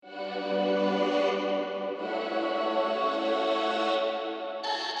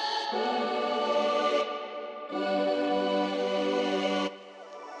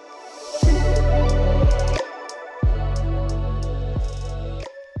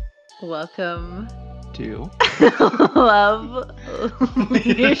Welcome to Love,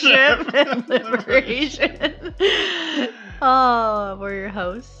 Leadership, and Liberation. Oh, we're your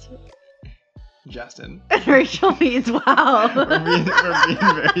hosts. Justin. And Rachel means wow. We're being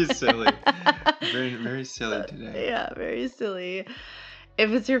very silly. Very silly today. Yeah, very silly. If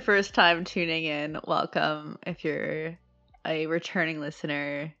it's your first time tuning in, welcome. If you're a returning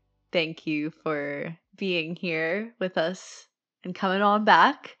listener, thank you for being here with us and coming on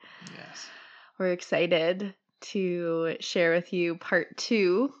back. Yes. We're excited to share with you part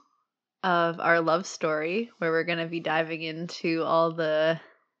 2 of our love story, where we're going to be diving into all the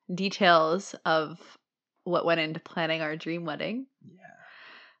details of what went into planning our dream wedding. Yeah.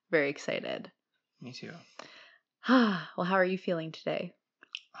 Very excited. Me too. Well, how are you feeling today?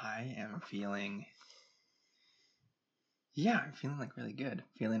 I am feeling... Yeah, I'm feeling like really good.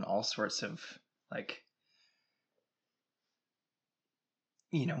 Feeling all sorts of like...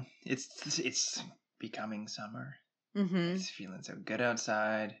 You know, it's becoming summer. Mm-hmm. It's feeling so good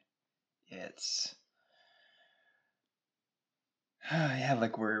outside. It's... yeah,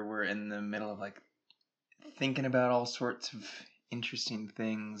 like we're in the middle of like thinking about all sorts of interesting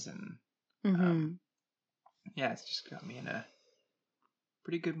things and Mm-hmm. yeah, it's just got me in a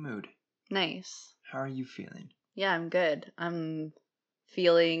pretty good mood. Nice. How are you feeling? Yeah, I'm good. I'm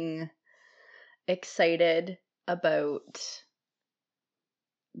feeling excited about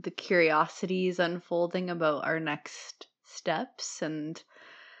the curiosities unfolding about our next steps and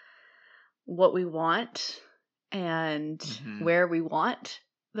what we want and where we want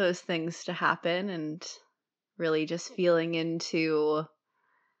those things to happen, and really just feeling into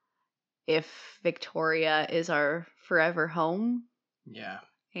if Victoria is our forever home. Yeah.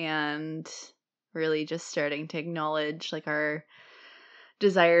 And really just starting to acknowledge like our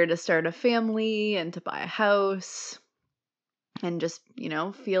desire to start a family and to buy a house, and just,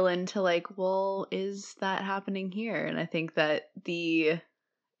 feel into like, well, is that happening here? And I think that the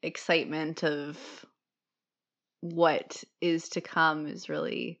excitement of what is to come is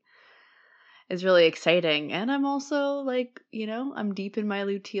really exciting. And I'm also like, I'm deep in my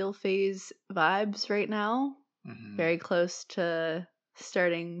luteal phase vibes right now. Very close to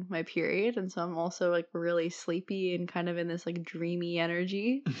starting my period, and so I'm also like really sleepy and kind of in this like dreamy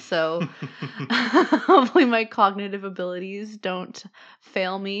energy. So hopefully my cognitive abilities don't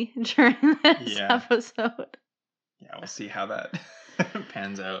fail me during this episode. Yeah, we'll see how that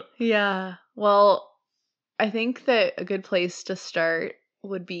pans out. Yeah. Well, I think that a good place to start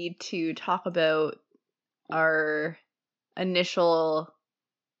would be to talk about our initial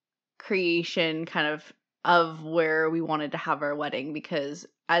creation kind of where we wanted to have our wedding, because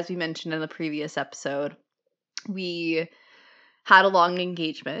as we mentioned in the previous episode, we had a long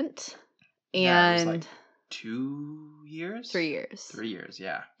engagement. Yeah, and it was like 2 years? 3 years. 3 years,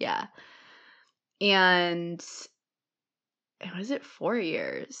 yeah. Yeah. And was it 4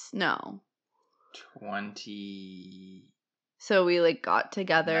 years? No. 20. So we like got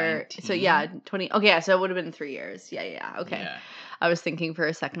together. 19? So yeah, 20. Okay, yeah, so it would have been 3 years. Yeah. Okay. Yeah. I was thinking for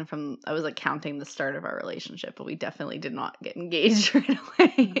a second I was like counting the start of our relationship, but we definitely did not get engaged right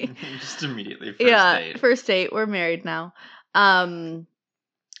away. Just immediately first date. First date. We're married now.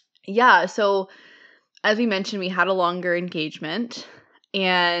 Yeah, so as we mentioned, we had a longer engagement,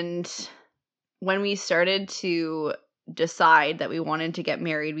 and when we started to decide that we wanted to get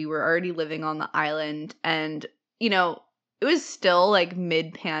married, we were already living on the island, and it was still like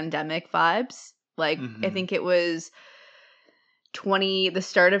mid-pandemic vibes. Like I think it was the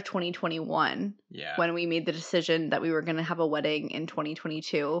start of 2021 when we made the decision that we were going to have a wedding in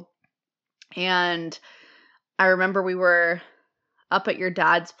 2022. And I remember we were up at your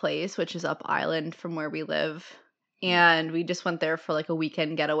dad's place, which is up island from where we live. And we just went there for like a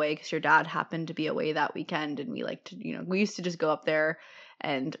weekend getaway because your dad happened to be away that weekend. And we like to, we used to just go up there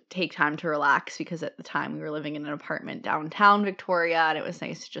and take time to relax, because at the time we were living in an apartment downtown Victoria, and it was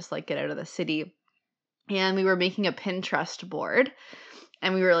nice to just like get out of the city. And we were making a Pinterest board,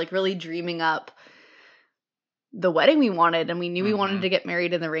 and we were like really dreaming up the wedding we wanted, and we knew we wanted to get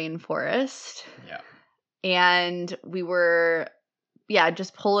married in the rainforest. Yeah. And we were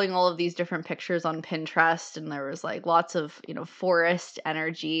just pulling all of these different pictures on Pinterest, and there was like lots of, forest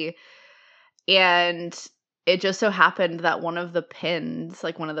energy. And it just so happened that one of the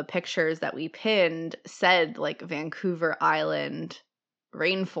pictures that we pinned said like Vancouver Island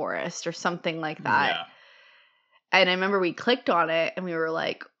rainforest or something like that. Yeah. And I remember we clicked on it and we were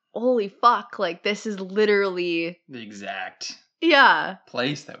like, holy fuck, like this is literally the exact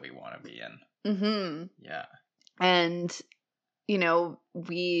place that we want to be in. Mm-hmm. Yeah. And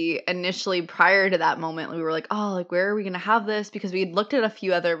we initially, prior to that moment, we were like, oh, like, where are we going to have this? Because we had looked at a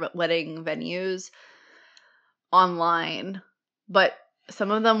few other wedding venues online, but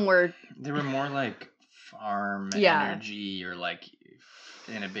some of them were, They were more like farm Yeah. energy or like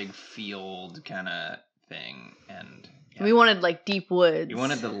in a big field kind of thing. And we wanted like deep woods. we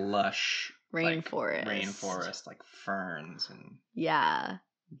wanted the lush rainforest. Rainforest, like ferns and Yeah.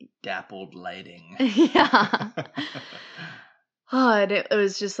 dappled lighting. Yeah. Oh, and it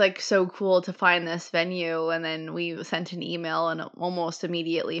was just like so cool to find this venue. And then we sent an email and almost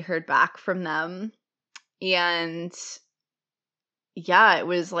immediately heard back from them. And yeah, it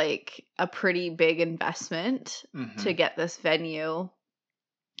was like a pretty big investment to get this venue.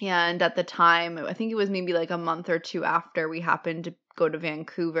 And at the time, I think it was maybe like a month or two after, we happened to go to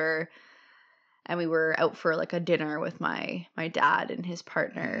Vancouver, and we were out for like a dinner with my dad and his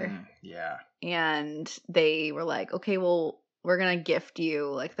partner. Yeah. And they were like, okay, well, we're going to gift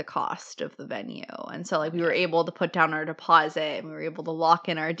you like the cost of the venue. And so like we were able to put down our deposit, and we were able to lock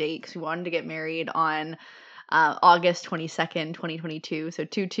in our date because we wanted to get married on August 22nd, 2022. So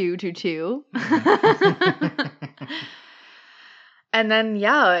 2222. And then,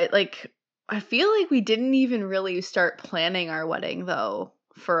 yeah, like I feel like we didn't even really start planning our wedding though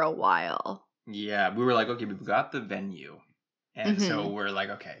for a while. Yeah, we were like, okay, we've got the venue. And so we're like,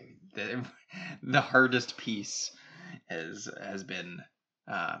 okay, the hardest piece has been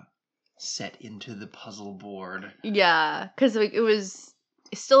set into the puzzle board. Yeah, because like, it was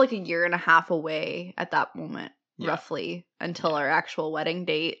still like a year and a half away at that moment, roughly, until our actual wedding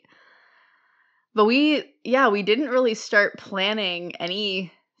date. But we didn't really start planning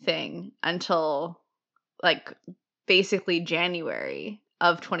anything until like basically January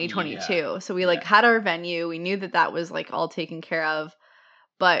of 2022. Yeah. So we like had our venue. We knew that was like all taken care of,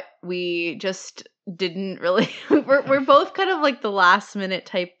 but we just didn't really we're both kind of like the last minute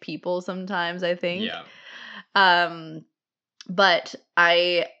type people sometimes, I think. Yeah. But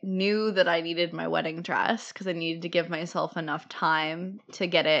I knew that I needed my wedding dress because I needed to give myself enough time to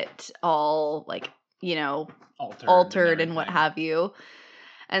get it all like, altered and what have you.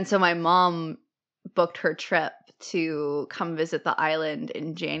 And so my mom booked her trip to come visit the island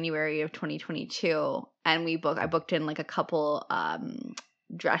in January of 2022. And I booked in like a couple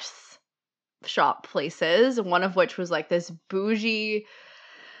dress shop places, one of which was like this bougie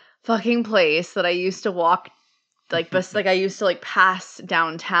fucking place that I used to walk like I used to like pass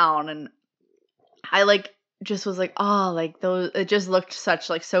downtown, and I like just was like, oh, like those, it just looked such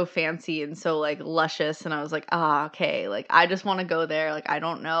like so fancy and so like luscious, and I was like, okay, like I just want to go there. Like I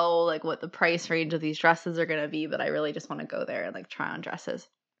don't know like what the price range of these dresses are gonna be, but I really just want to go there and like try on dresses.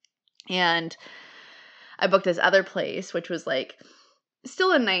 And I booked this other place, which was like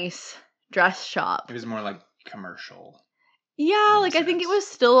still a nice dress shop. It was more like commercial. Yeah, like I think it was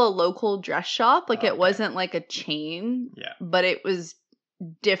still a local dress shop. Like it wasn't like a chain. Yeah. But it was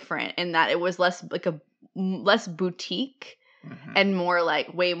different in that it was less boutique and more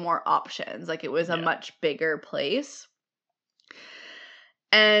like way more options. Like it was a much bigger place.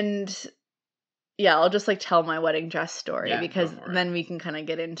 And yeah, I'll just like tell my wedding dress story because then we can kind of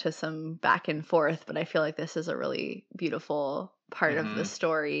get into some back and forth. But I feel like this is a really beautiful part of the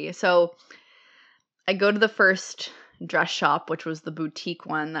story. So I go to the first dress shop, which was the boutique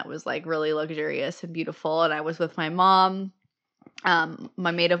one that was like really luxurious and beautiful. And I was with my mom,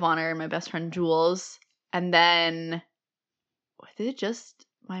 my maid of honor, and my best friend Jules. And then, was it just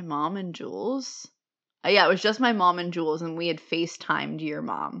my mom and Jules? Yeah, it was just my mom and Jules, and we had FaceTimed your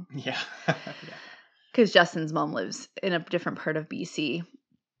mom. Yeah. Because Justin's mom lives in a different part of BC.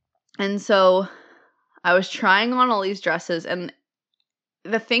 And so I was trying on all these dresses, and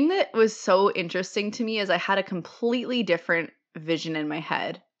the thing that was so interesting to me is I had a completely different vision in my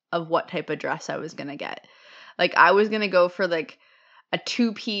head of what type of dress I was going to get. Like I was going to go for like a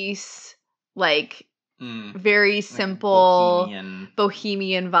 2-piece, like very simple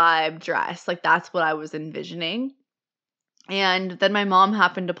bohemian vibe dress. Like that's what I was envisioning. And then my mom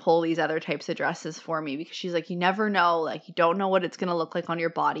happened to pull these other types of dresses for me because she's like, you never know, like you don't know what it's going to look like on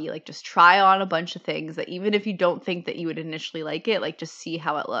your body. Like just try on a bunch of things that even if you don't think that you would initially like it, like just see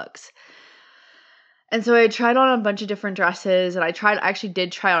how it looks. And so I tried on a bunch of different dresses, and I actually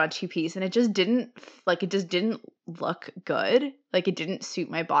did try on a 2-piece, and it just didn't look good. Like it didn't suit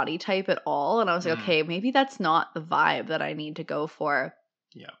my body type at all. And I was like, okay, maybe that's not the vibe that I need to go for.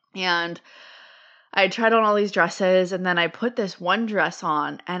 Yeah. And I tried on all these dresses, and then I put this one dress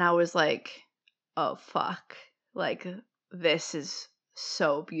on, and I was like, oh, fuck. Like, this is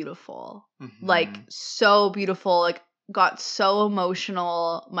so beautiful. Like, so beautiful. Like, got so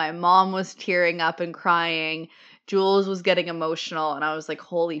emotional. My mom was tearing up and crying. Jules was getting emotional, and I was like,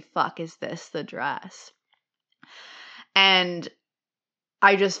 holy fuck, is this the dress? And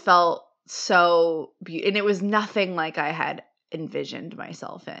I just felt so beautiful. And it was nothing like I had envisioned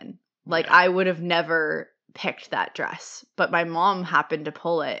myself in. Like, I would have never picked that dress, but my mom happened to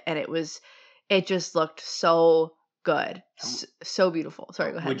pull it, and it just looked so good. So beautiful.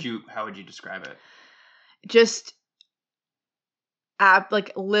 Sorry, go ahead. How would you describe it? Just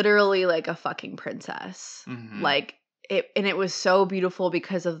like literally like a fucking princess. Mm-hmm. Like it was so beautiful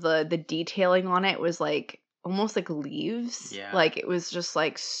because of the detailing on it. It was like almost like leaves. Yeah. Like it was just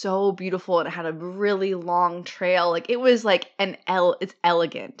like so beautiful, and it had a really long trail. Like it was like it's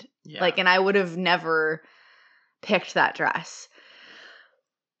elegant. Yeah. Like, and I would have never picked that dress.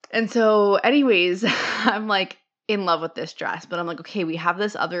 And so anyways, I'm like in love with this dress, but I'm like, okay, we have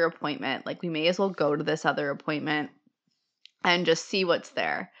this other appointment. Like we may as well go to this other appointment and just see what's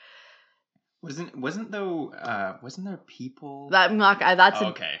there. Wasn't there people? That I'm not. That's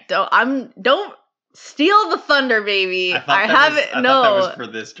okay. Don't steal the thunder, baby. I thought that was for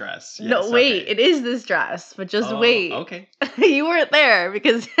this dress. Yes, no, wait. Okay. It is this dress, but just wait. Okay. You weren't there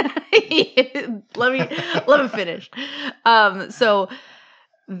because let me finish. So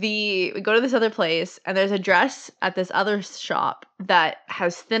we go to this other place, and there's a dress at this other shop that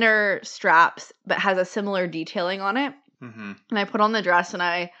has thinner straps but has a similar detailing on it. Mm-hmm. And I put on the dress, and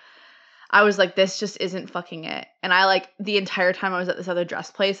I was like, this just isn't fucking it. And I like the entire time I was at this other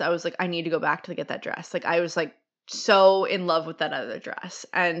dress place, I was like, I need to go back to get that dress. Like I was like so in love with that other dress.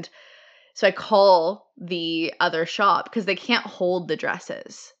 And so I call the other shop because they can't hold the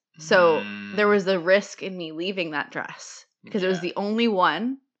dresses. So there was the risk in me leaving that dress because it was the only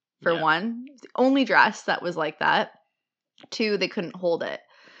one, for one, the only dress that was like that. 2, they couldn't hold it.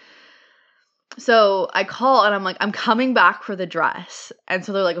 So I call, and I'm like, I'm coming back for the dress. And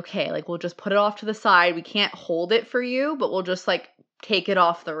so they're like, okay, like we'll just put it off to the side. We can't hold it for you, but we'll just like take it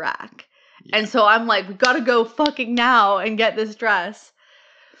off the rack. Yeah. And so I'm like, we gotta go fucking now and get this dress.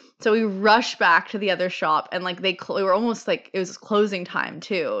 So we rush back to the other shop, and like we were almost like, it was closing time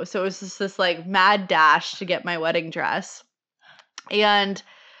too. So it was just this like mad dash to get my wedding dress. And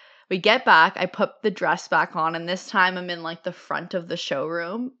we get back, I put the dress back on, and this time I'm in like the front of the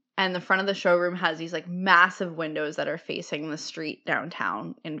showroom. And the front of the showroom has these like massive windows that are facing the street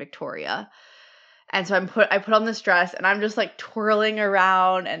downtown in Victoria. And so I put on this dress, and I'm just like twirling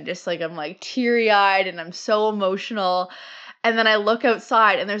around, and just like I'm like teary-eyed, and I'm so emotional. And then I look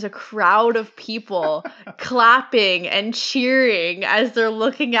outside, and there's a crowd of people clapping and cheering as they're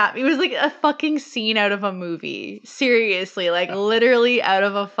looking at me. It was like a fucking scene out of a movie. Seriously, like literally out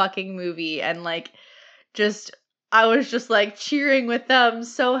of a fucking movie. And like just I was just like cheering with them,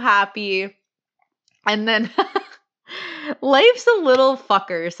 so happy. And then life's a little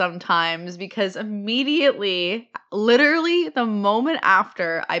fucker sometimes, because immediately, literally the moment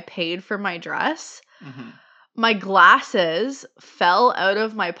after I paid for my dress, my glasses fell out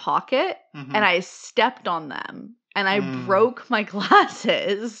of my pocket, and I stepped on them, and I broke my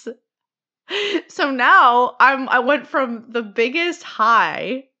glasses. So now I went from the biggest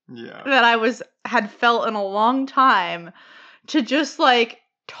high that I had felt in a long time to just like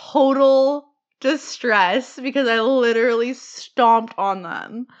total distress because I literally stomped on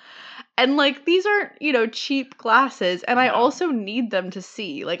them. And like these aren't, cheap glasses, and I also need them to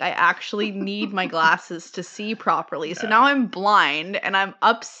see. Like I actually need my glasses to see properly. So now I'm blind, and I'm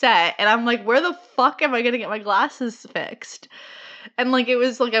upset, and I'm like, where the fuck am I going to get my glasses fixed? And like it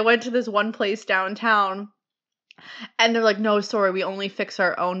was like I went to this one place downtown, and they're like, no, sorry, we only fix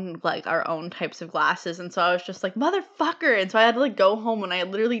our own types of glasses. And so I was just like, motherfucker. And so I had to like go home, and I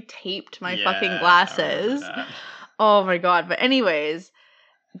literally taped my fucking glasses. Oh my God. But anyways,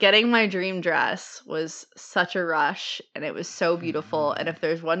 getting my dream dress was such a rush, and it was so beautiful. And if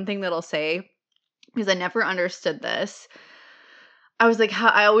there's one thing that I'll say, because I never understood this, I was like,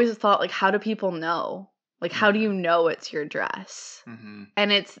 I always thought, like, how do people know? Like, how do you know it's your dress?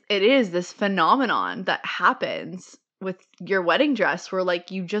 And it is this phenomenon that happens with your wedding dress where, like,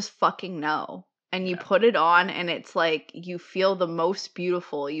 you just fucking know. And you put it on, and it's like you feel the most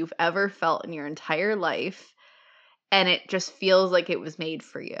beautiful you've ever felt in your entire life. And it just feels like it was made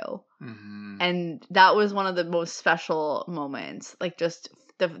for you. And that was one of the most special moments. Like, just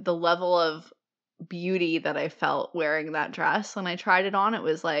the level of beauty that I felt wearing that dress when I tried it on. It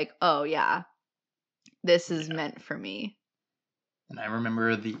was like, oh, yeah. This is meant for me. And I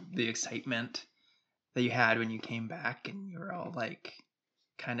remember the excitement that you had when you came back, and you were all like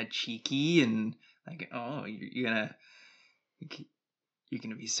kind of cheeky and like, oh, you're gonna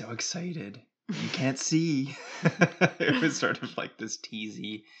be so excited. You can't see. It was sort of like this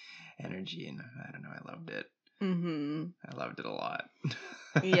teasy energy, and I don't know, I loved it. Mm-hmm. I loved it a lot.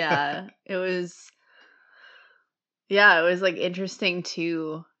 Yeah, it was. Yeah, it was like interesting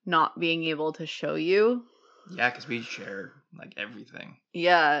to not being able to show you. Yeah, because we share like everything.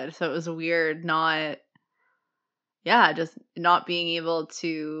 Yeah, so it was weird not. Yeah, just not being able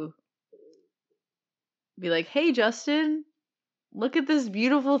to be like, "Hey, Justin, look at this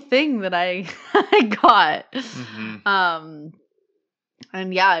beautiful thing that I I got." Mm-hmm.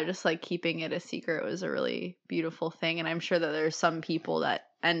 And yeah, just like keeping it a secret was a really beautiful thing. And I'm sure that there's some people that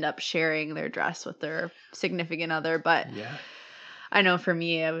end up sharing their dress with their significant other, but Yeah. I know for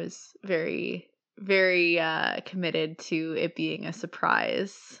me, I was very, very committed to it being a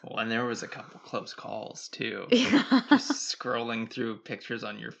surprise. Well, and there was a couple close calls too. Yeah. Just scrolling through pictures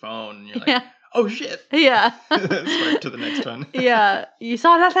on your phone, and you're like, Yeah. "Oh shit!" Yeah. Swipe to the next one. Yeah. You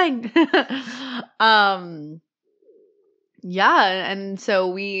saw nothing. Yeah, and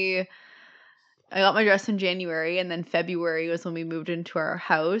so I got my dress in January, and then February was when we moved into our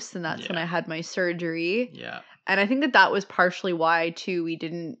house, and that's when I Yeah. had my surgery. Yeah. And I think that that was partially why too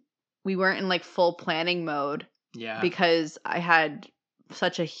we weren't in like full planning mode Yeah. because I had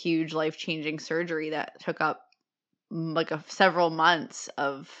such a huge life-changing surgery that took up like several months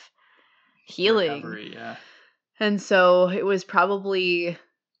of healing. Recovery. Yeah. And so it was probably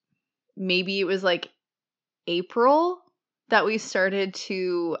maybe it was like April that we started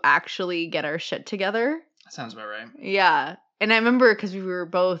to actually get our shit together. That sounds about right. Yeah. And I remember because we were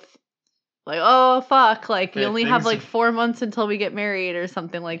both like, oh, fuck. Like, we Yeah, only have things- like 4 months until we get married or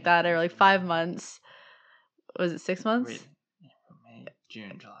something like that, or like 5 months. Was it 6 months? Wait, May,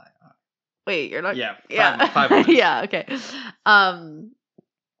 June, July. Wait, you're not. Yeah, Yeah. 5 months. Yeah. Okay.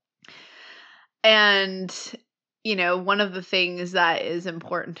 And, one of the things that is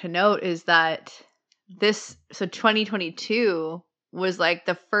important to note is that so 2022 was like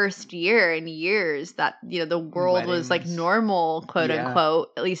the first year in years that, the world was like Weddings. normal, quote Yeah. unquote,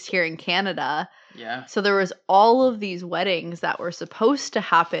 at least here in Canada. Yeah. So there was all of these weddings that were supposed to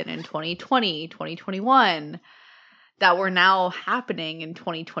happen in 2020, 2021 that were now happening in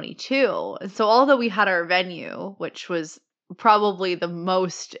 2022. And so although we had our venue, which was probably the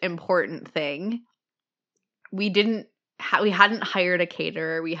most important thing, we hadn't hired a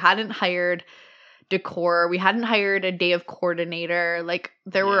caterer, we hadn't hired decor, we hadn't hired a day of coordinator, like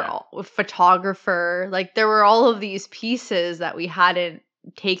there were a photographer, like there were all of these pieces that we hadn't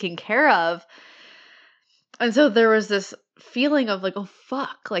taken care of. And so there was this feeling of like, oh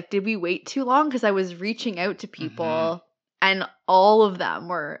fuck, like did we wait too long? Because I was reaching out to people and all of them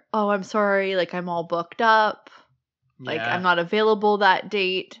were, oh, I'm sorry, like I'm all booked up, like I'm not available that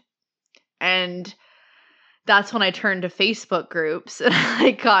date. And that's when I turned to Facebook groups and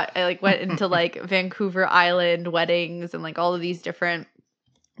I went into like Vancouver Island weddings and like all of these different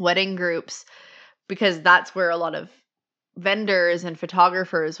wedding groups, because that's where a lot of vendors and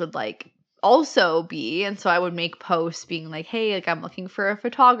photographers would like also be. And so I would make posts being like, hey, like I'm looking for a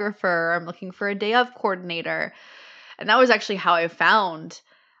photographer, I'm looking for a day of coordinator. And that was actually how I found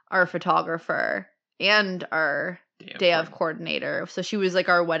our photographer and our day of coordinator. So she was like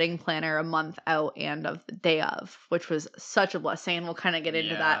our wedding planner a month out and of the day of, which was such a blessing. And we'll kind of get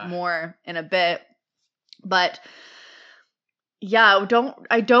into that more in a bit. But yeah,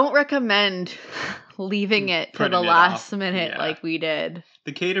 I don't recommend leaving it to the last minute like we did.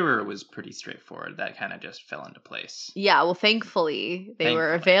 The caterer was pretty straightforward. That kind of just fell into place. Yeah, well, thankfully they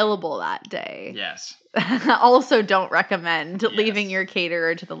were available that day. Yes. Also don't recommend leaving your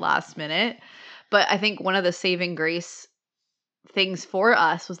caterer to the last minute. But I think one of the saving grace things for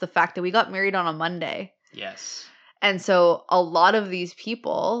us was the fact that we got married on a Monday. Yes. And so a lot of these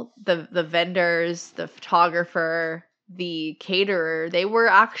people, the vendors, the photographer, the caterer, they were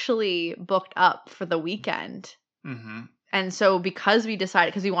actually booked up for the weekend. Mm-hmm. And so because we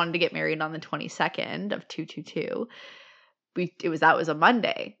wanted to get married on the 22nd of 222, that was a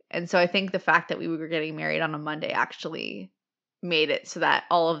Monday. And so I think the fact that we were getting married on a Monday actually made it so that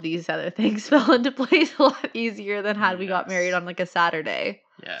all of these other things fell into place a lot easier than had we got married on like a Saturday.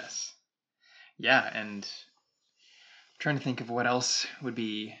 Yes. Yeah, and I'm trying to think of what else would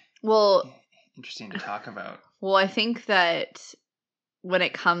be interesting to talk about. Well, I think that when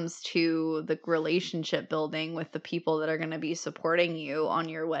it comes to the relationship building with the people that are going to be supporting you on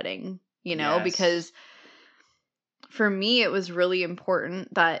your wedding, because for me, it was really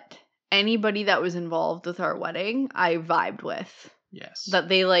important that anybody that was involved with our wedding, I vibed with. Yes. That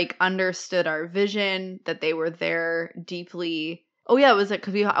they like understood our vision, that they were there deeply. Oh yeah, it was like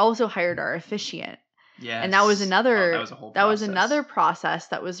because we also hired our officiant. Yes. And that was another that was another process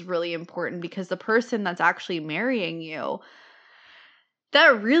that was really important, because the person that's actually marrying you,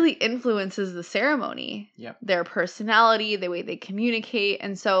 that really influences the ceremony. Yep. Their personality, the way they communicate.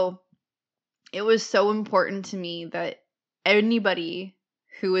 And so it was so important to me that anybody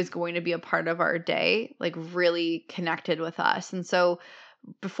who is going to be a part of our day, like, really connected with us. And so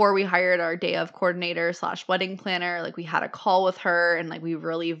before we hired our day of coordinator / wedding planner, like, we had a call with her and like we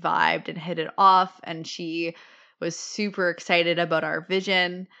really vibed and hit it off. And she was super excited about our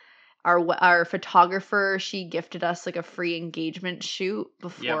vision. Our photographer, she gifted us like a free engagement shoot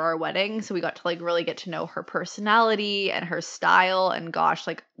before Yep. our wedding, so we got to like really get to know her personality and her style. And gosh,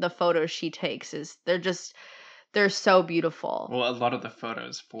 like, the photos she takes they're so beautiful. Well, a lot of the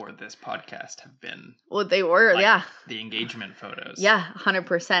photos for this podcast have been Well, they were, like, yeah. the engagement photos. Yeah,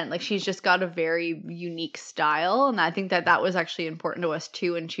 100%. Like, she's just got a very unique style, and I think that was actually important to us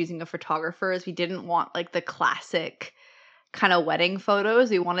too in choosing a photographer, is we didn't want like the classic kind of wedding photos.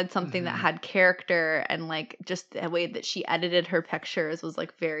 We wanted something that had character, and like just the way that she edited her pictures was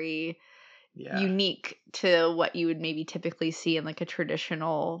like very unique to what you would maybe typically see in like a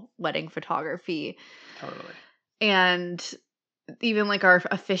traditional wedding photography. Totally. And even like our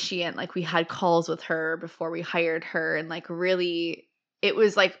officiant, like, we had calls with her before we hired her, and like really it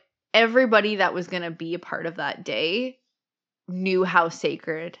was like everybody that was going to be a part of that day knew how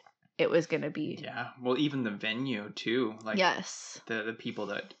sacred it was going to be. Yeah. Well, even the venue too. Like, yes, the people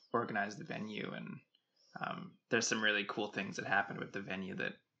that organized the venue, and there's some really cool things that happened with the venue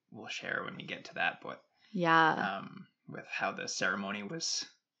that we'll share when we get to that. But with how the ceremony was.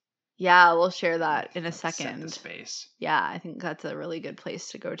 Yeah, we'll share that in a second. Set the space. Yeah, I think that's a really good place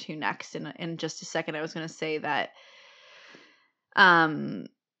to go to next. In just a second, I was going to say that one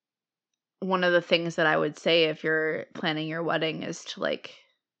of the things that I would say if you're planning your wedding is to like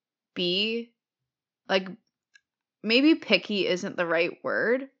be like, maybe picky isn't the right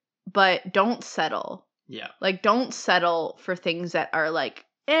word, but don't settle. Yeah. Like, don't settle for things that are like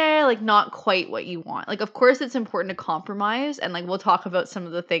not quite what you want. Like, of course it's important to compromise, and like we'll talk about some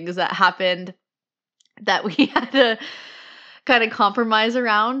of the things that happened that we had to kind of compromise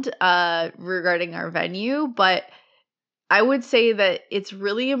around regarding our venue. But I would say that it's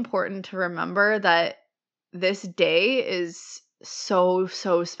really important to remember that this day is so,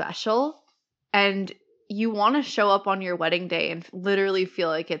 so special, and you want to show up on your wedding day and literally feel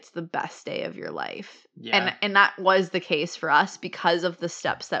like it's the best day of your life. Yeah. And that was the case for us because of the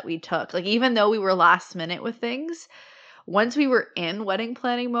steps that we took. Like, even though we were last minute with things, once we were in wedding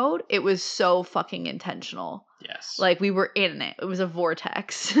planning mode, it was so fucking intentional. Yes. Like, we were in it. It was a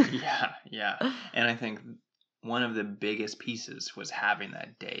vortex. Yeah. And I think one of the biggest pieces was having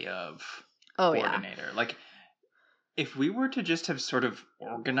that day of coordinator. Yeah. Like, if we were to just have sort of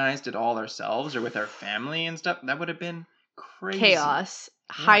organized it all ourselves or with our family and stuff, that would have been crazy. Chaos.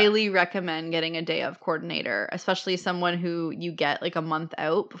 Yeah. Highly recommend getting a day of coordinator, especially someone who you get like a month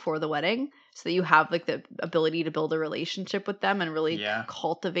out before the wedding, so that you have like the ability to build a relationship with them and really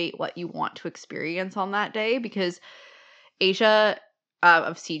cultivate what you want to experience on that day. Because Asia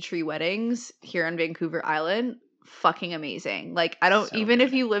of Sea Tree Weddings here on Vancouver Island, fucking amazing. Like, I don't, so even good.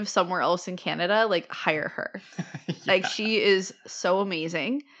 If you live somewhere else in Canada, like, hire her. Like, she is so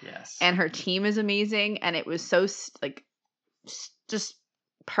amazing. Yes. And her team is amazing, and it was so like just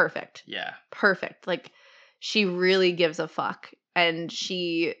perfect. Yeah. Perfect. Like, she really gives a fuck, and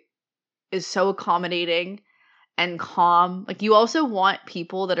she is so accommodating and calm. Like, you also want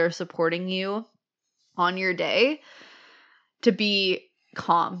people that are supporting you on your day to be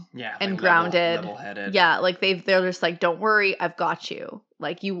calm and like grounded, level-headed. Yeah, like they're just like, don't worry, I've got you.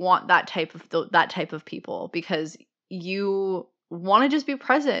 Like, you want that type of people, because you want to just be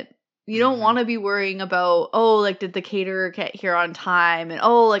present. You don't want to be worrying about, oh, like, did the caterer get here on time, and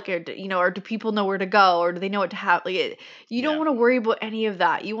oh, like, or do people know where to go, or do they know what to have? Like, you don't want to worry about any of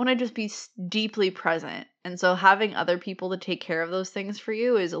that. You want to just be deeply present. And so having other people to take care of those things for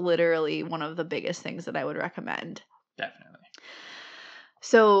you is literally one of the biggest things that I would recommend. Definitely.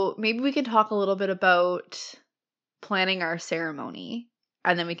 So maybe we can talk a little bit about planning our ceremony,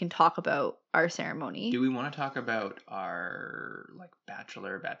 and then we can talk about our ceremony. Do we want to talk about our like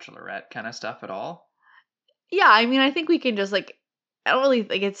bachelorette kind of stuff at all? Yeah, I mean, I think we can just like, I don't really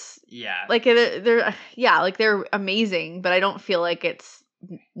like it's like they're amazing, but I don't feel like it's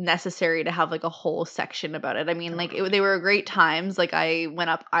necessary to have like a whole section about it. I mean, like they were great times. Like, I went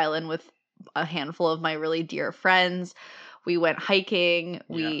up island with a handful of my really dear friends. We went hiking.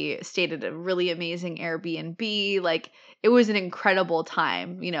 We stayed at a really amazing Airbnb. Like, it was an incredible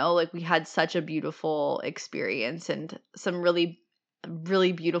time, like we had such a beautiful experience, and some really,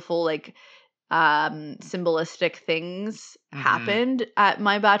 really beautiful, like, symbolistic things happened at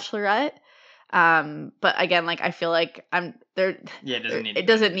my bachelorette. But again, like, I feel like I'm there. Yeah, it doesn't need to It go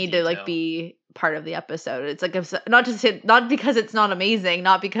into doesn't need to like detail. be part of the episode. It's like not because it's not amazing,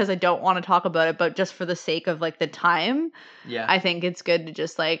 not because I don't want to talk about it, but just for the sake of like the time. Yeah. I think it's good to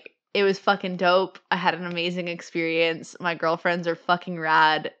just like, it was fucking dope. I had an amazing experience. My girlfriends are fucking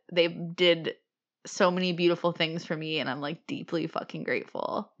rad. They did so many beautiful things for me, and I'm like deeply fucking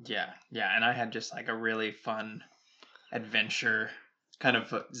grateful. Yeah. Yeah. And I had just like a really fun adventure, kind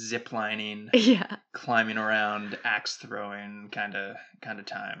of zip lining, Yeah. climbing around, axe throwing kind of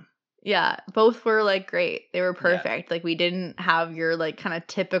time. Yeah, both were like great. They were perfect. Like, we didn't have your like kind of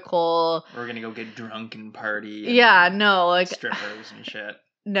typical We're gonna go get drunk and party. And Yeah, no, like strippers and shit.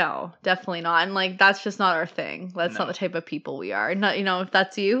 No, definitely not. And like, that's just not our thing. That's not No. the type of people we are. Not, if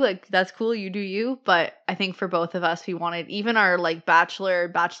that's you, like, that's cool, you do you. But I think for both of us, we wanted even our like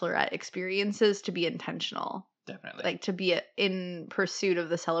bachelorette experiences to be intentional. Definitely. Like, to be in pursuit of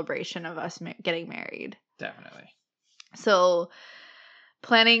the celebration of us getting married. Definitely. So,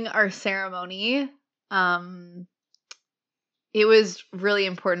 planning our ceremony, it was really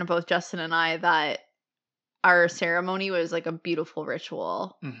important to both Justin and I that our ceremony was like a beautiful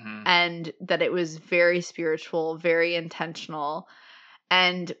ritual, and that it was very spiritual, very intentional.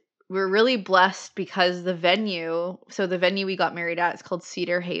 And we're really blessed because the venue we got married at is called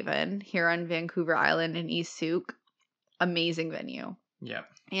Cedar Haven here on Vancouver Island in East Souk. Amazing venue. Yeah.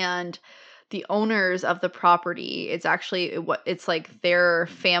 And the owners of the property, it's like their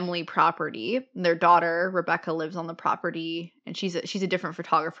family property. Their daughter, Rebecca, lives on the property, and she's a different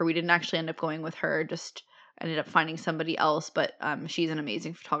photographer. We didn't actually end up going with her, just ended up finding somebody else, but she's an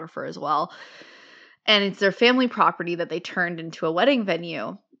amazing photographer as well. And it's their family property that they turned into a wedding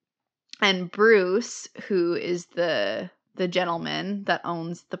venue. And Bruce, who is the gentleman that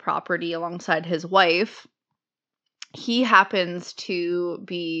owns the property alongside his wife, he happens to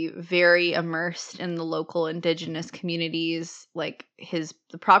be very immersed in the local indigenous communities. Like,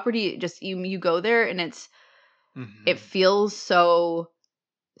 the property, just you go there and it feels so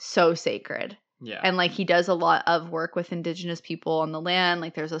sacred. Yeah. And like, he does a lot of work with indigenous people on the land.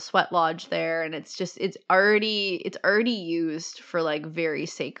 Like, there's a sweat lodge there, and it's already used for like very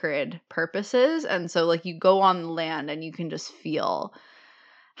sacred purposes. And so like, you go on the land and you can just feel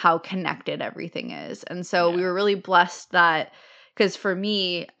how connected everything is. And so we were really blessed that, because for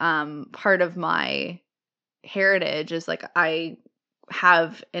me, part of my heritage is like, I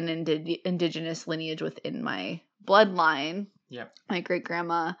have an indigenous lineage within my bloodline. Yep. My great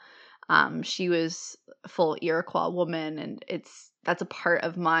grandma, she was a full Iroquois woman, and that's a part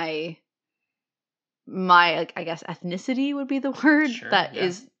of my like, I guess ethnicity would be the word. Sure, that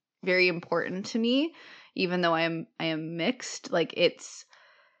is very important to me, even though I am mixed. Like, it's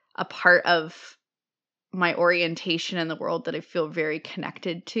a part of my orientation in the world that I feel very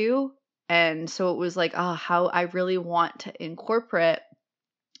connected to. And so it was like, how I really want to incorporate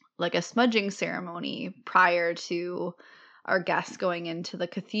like a smudging ceremony prior to our guests going into the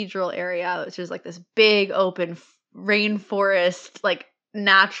cathedral area, which is like this big open rainforest, like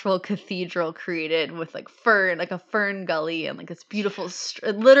natural cathedral created with like a fern gully, and like this beautiful,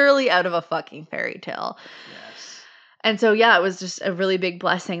 literally out of a fucking fairy tale. Yes. And so, yeah, it was just a really big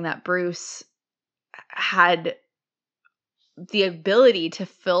blessing that Bruce had the ability to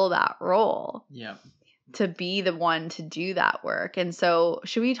fill that role. Yeah. To be the one to do that work. And so,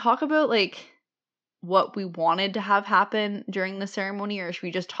 should we talk about like what we wanted to have happen during the ceremony, or should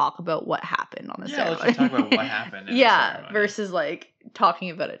we just talk about what happened on the ceremony? Yeah, let's just talk about what happened in the ceremony. Versus like talking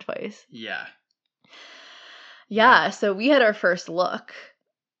about it twice. Yeah. So we had our first look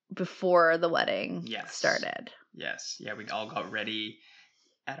before the wedding started. Yes. Yeah, we all got ready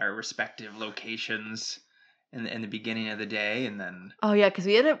at our respective locations in the beginning of the day, and then because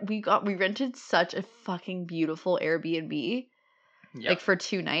we rented such a fucking beautiful Airbnb. Yep. Like, for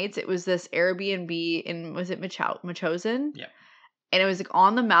 2 nights. It was this Airbnb in, was it Machosen? Yeah. And it was like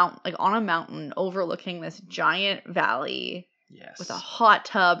on a mountain overlooking this giant valley. Yes. With a hot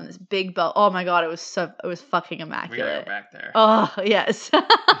tub and this big boat. Oh my god, it was fucking immaculate. We gotta go back there. Oh, yes.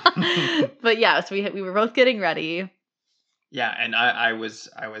 But yeah, so we were both getting ready. Yeah, and I was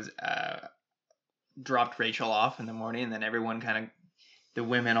dropped Rachel off in the morning, and then everyone the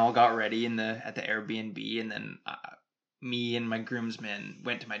women all got ready at the Airbnb, and then me and my groomsmen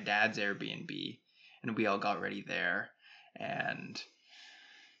went to my dad's Airbnb, and we all got ready there. And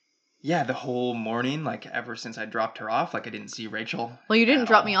yeah, the whole morning, like, ever since I dropped her off, like, I didn't see Rachel. Well, you didn't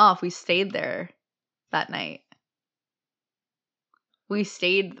drop me off. We stayed there that night. We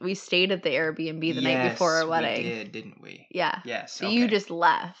stayed at the Airbnb the night before our wedding. We did, didn't we? Yeah. Yes. So you just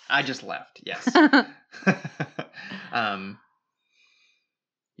left. I just left. Yes.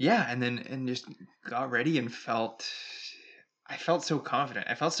 Yeah, and just got ready and I felt so confident.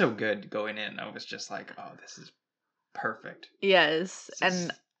 I felt so good going in. I was just like, oh, this is perfect. Yes, This and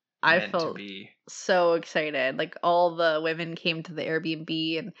is I meant to felt be. so excited. Like all the women came to the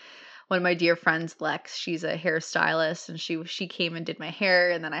Airbnb, and one of my dear friends, Lex, she's a hairstylist, and she came and did my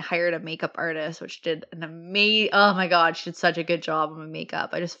hair, and then I hired a makeup artist, which did an amazing. Oh my god, she did such a good job on my makeup.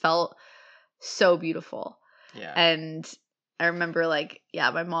 I just felt so beautiful. Yeah. And I remember like,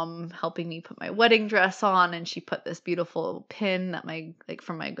 yeah, my mom helping me put my wedding dress on, and she put this beautiful pin that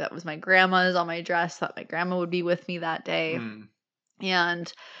that was my grandma's on my dress, that my grandma would be with me that day. Mm.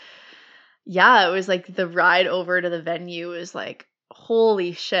 And yeah, it was like the ride over to the venue was like,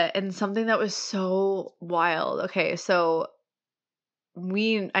 holy shit. And something that was so wild. Okay, so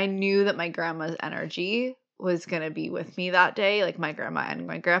I knew that my grandma's energy was going to be with me that day, like my grandma and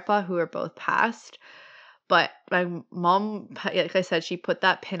my grandpa, who are both passed. But my mom, like I said, she put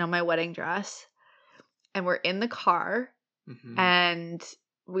that pin on my wedding dress, and we're in the car, Mm-hmm. and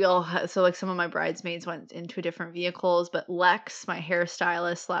we all so like some of my bridesmaids went into different vehicles, but Lex, my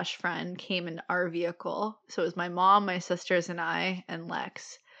hairstylist slash friend, came in our vehicle. So it was my mom, my sisters, and I, and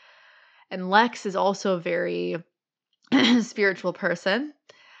Lex. And Lex is also a very spiritual person.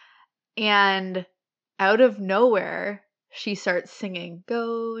 And out of nowhere, she starts singing,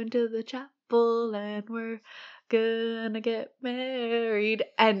 "Go into the chapel and we're gonna get married."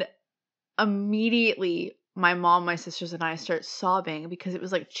 And immediately, my mom, my sisters, and I start sobbing because it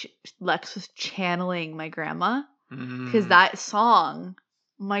was like Lex was channeling my grandma. Because that song,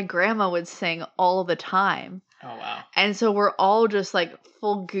 my grandma would sing all the time. Oh, wow. And so we're all just like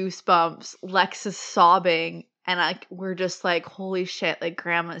full goosebumps. Lex is sobbing, and like we're just like, holy shit, like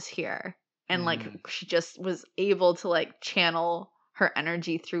grandma's here. And like she just was able to like channel her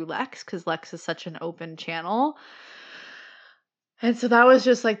energy through Lex, because Lex is such an open channel. And so that was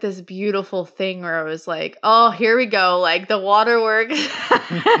just like this beautiful thing where I was like, oh, here we go. Like the waterworks,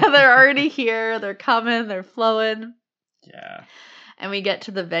 they're already here. They're coming. They're flowing. Yeah. And we get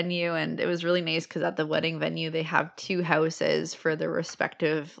to the venue, and it was really nice because at the wedding venue, they have 2 houses for their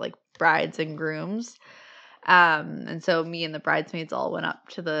respective like brides and grooms. And so me and the bridesmaids all went up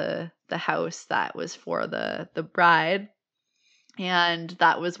to the house that was for the bride. And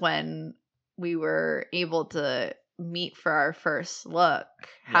that was when we were able to meet for our first look.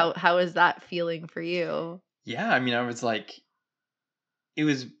 Yep. How is that feeling for you? Yeah, I mean, I was like, it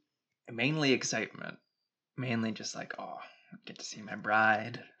was mainly excitement, mainly just like, oh, I get to see my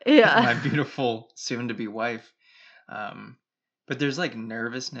bride, Yeah. my beautiful soon-to-be wife. But there's like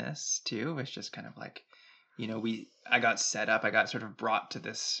nervousness too. It's just kind of like, I got set up, I got sort of brought to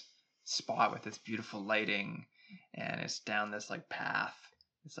this spot with this beautiful lighting, and it's down this like path,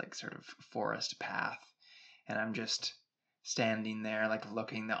 it's like sort of forest path, and I'm just standing there like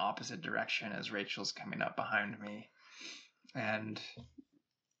looking the opposite direction as Rachel's coming up behind me. And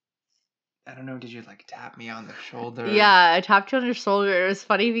I don't know, did you like tap me on the shoulder? Yeah, I tapped you on your shoulder. It was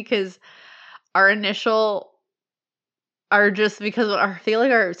funny because our initial I feel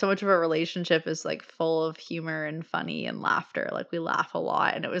like so much of our relationship is like full of humor and funny and laughter. Like we laugh a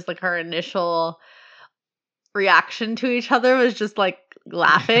lot, and it was like our initial reaction to each other was just like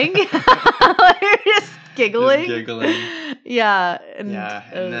laughing. Like, we were just giggling. Just giggling. Yeah, and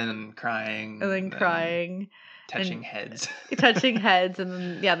then crying. And then crying. Touching heads. Touching heads, and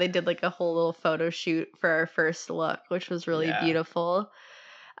then yeah, they did like a whole little photo shoot for our first look, which was really beautiful.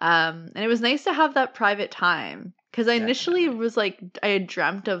 And it was nice to have that private time, because I initially was like, I had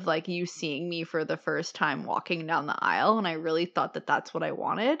dreamt of like you seeing me for the first time walking down the aisle, and I really thought that that's what I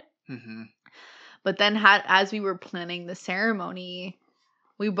wanted. Mm-hmm. But then as we were planning the ceremony,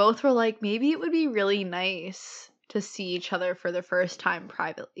 we both were like, maybe it would be really nice to see each other for the first time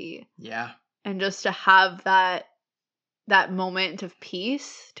privately. Yeah. And just to have that moment of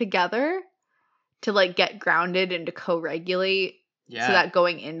peace together, to like get grounded and to co-regulate. Yeah. So that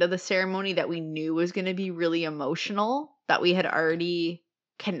going into the ceremony that we knew was going to be really emotional, that we had already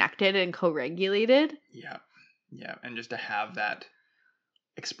connected and co-regulated. Yeah. Yeah. And just to have that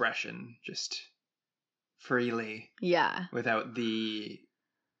expression just freely. Yeah. Without the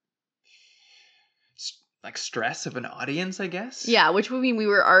like stress of an audience, I guess. Yeah, which would mean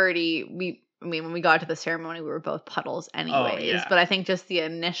when we got to the ceremony, we were both puddles anyways. Oh, yeah. But I think just the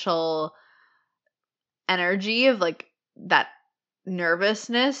initial energy of like that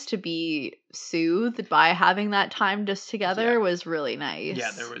nervousness to be soothed by having that time just together was really nice. Yeah,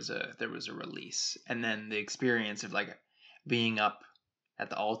 there was a release, and then the experience of like being up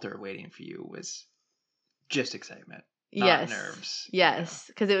at the altar waiting for you was just excitement, not nerves. Yes,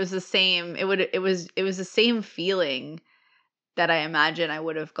 because it was the same. It was the same feeling that I imagine I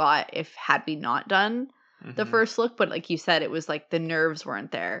would have got if had we not done the first look. But like you said, it was like the nerves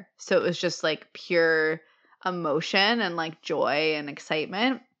weren't there. So it was just like pure emotion and like joy and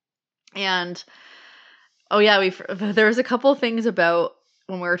excitement. And oh yeah, there was a couple things about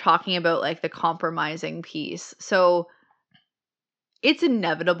when we were talking about like the compromising piece. So it's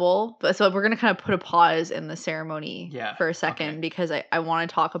inevitable, but so we're going to kind of put a pause in the ceremony for a second because I want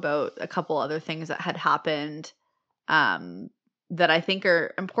to talk about a couple other things that had happened that I think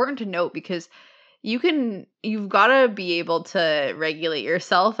are important to note, because you've got to be able to regulate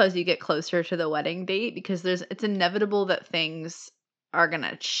yourself as you get closer to the wedding date, because it's inevitable that things are going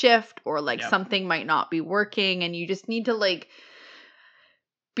to shift or like something might not be working, and you just need to like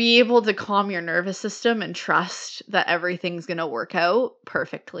be able to calm your nervous system and trust that everything's going to work out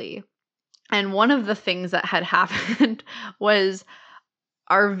perfectly. And one of the things that had happened was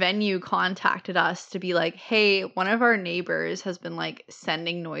our venue contacted us to be like, hey, one of our neighbors has been like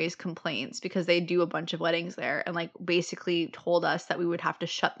sending noise complaints because they do a bunch of weddings there, and like basically told us that we would have to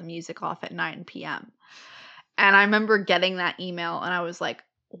shut the music off at 9 p.m. And I remember getting that email and I was like,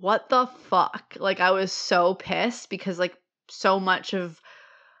 what the fuck? Like, I was so pissed because like so much of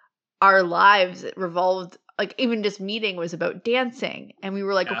our lives revolved, like even just meeting was about dancing, and we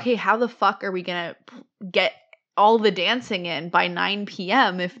were like, okay, how the fuck are we gonna get all the dancing in by 9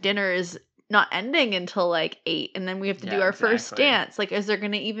 p.m. if dinner is not ending until like 8, and then we have to do our first dance? Like, is there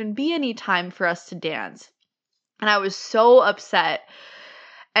gonna even be any time for us to dance? And I was so upset.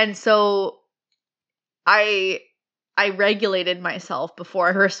 And so I regulated myself before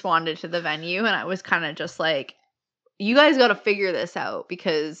I responded to the venue, and I was kind of just like, you guys got to figure this out,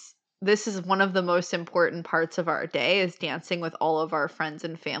 because this is one of the most important parts of our day, is dancing with all of our friends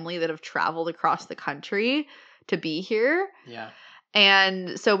and family that have traveled across the country to be here. Yeah.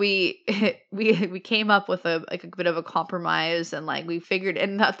 And so we came up with a bit of a compromise, and like we figured,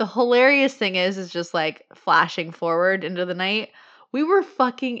 and the hilarious thing is just like flashing forward into the night, we were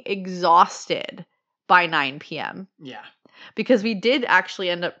fucking exhausted by 9 p.m. Yeah. Because we did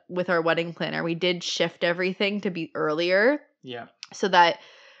actually end up with our wedding planner, we did shift everything to be earlier. Yeah. So that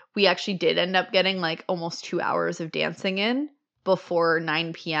we actually did end up getting like almost 2 hours of dancing in before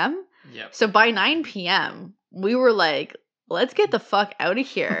 9 p.m. Yep. So by 9 p.m., we were like, let's get the fuck out of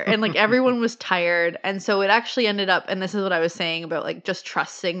here. And like everyone was tired. And so it actually ended up, and this is what I was saying about like just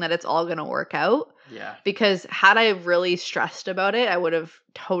trusting that it's all going to work out. Yeah. Because had I really stressed about it, I would have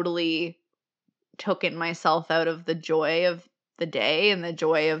totally taken myself out of the joy of the day and the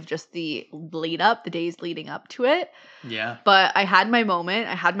joy of just the days leading up to it. Yeah. But I had my moment,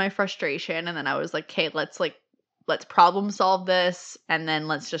 I had my frustration, and then I was like, okay, let's problem solve this, and then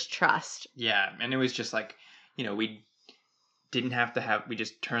let's just trust. Yeah. And it was just like, we didn't have to we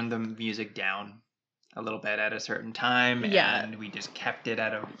just turned the music down a little bit at a certain time. Yeah. And we just kept it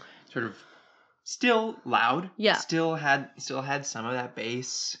at a sort of still loud. Yeah. Still had some of that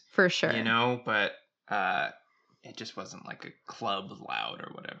bass. For sure. But it just wasn't like a club loud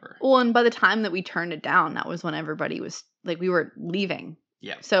or whatever. Well, and by the time that we turned it down, that was when everybody was like, we were leaving.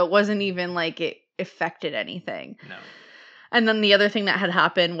 Yeah. So it wasn't even like it affected anything. No. And then the other thing that had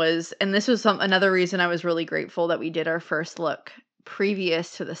happened was, and this was another reason I was really grateful that we did our first look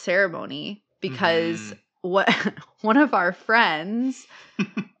previous to the ceremony, because one of our friends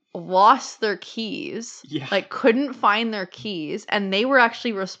lost their keys, like couldn't find their keys, and they were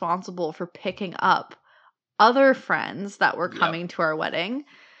actually responsible for picking up other friends that were coming to our wedding.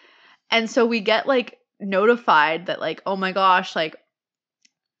 And so we get like notified that like, oh my gosh, like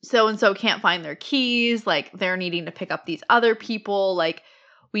so and so can't find their keys, like they're needing to pick up these other people, like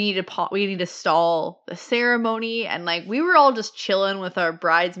we need to stall the ceremony. And like we were all just chilling with our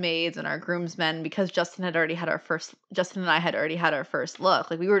bridesmaids and our groomsmen, because Justin and I had already had our first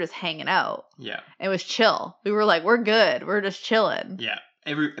look. Like we were just hanging out. Yeah. It was chill. We were like, we're good. We're just chilling. Yeah.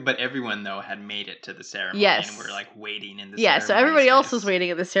 But everyone though had made it to the ceremony. Yes. And we're like waiting in the ceremony. Yeah, so everybody space. else was waiting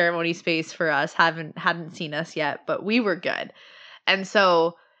in the ceremony space for us. Hadn't seen us yet, but we were good. And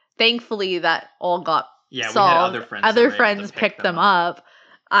so thankfully that all got solved. We had other friends picked them up.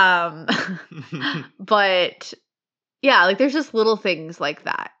 But yeah, like there's just little things like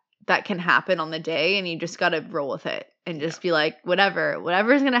that can happen on the day, and you just got to roll with it and just be like,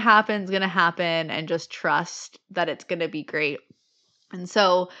 whatever's going to happen is going to happen, and just trust that it's going to be great. And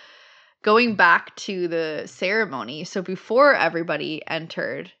so going back to the ceremony, so before everybody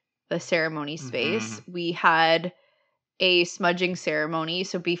entered the ceremony space, we had a smudging ceremony.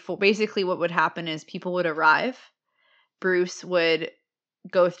 So basically what would happen is people would arrive, Bruce would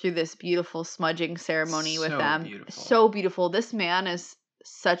go through this beautiful smudging ceremony with them. Beautiful. So beautiful. This man is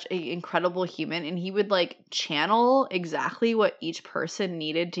such an incredible human, and he would like channel exactly what each person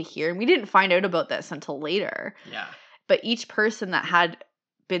needed to hear. And we didn't find out about this until later. Yeah. But each person that had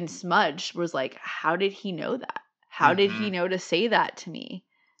been smudged was like, how did he know that? How did he know to say that to me?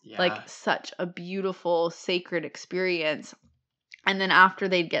 Yeah. Like such a beautiful, sacred experience. And then after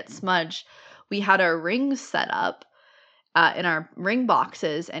they'd get smudged, we had our rings set up in our ring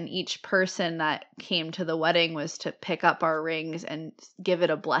boxes, and each person that came to the wedding was to pick up our rings and give it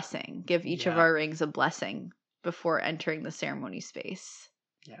a blessing, give each of our rings a blessing before entering the ceremony space.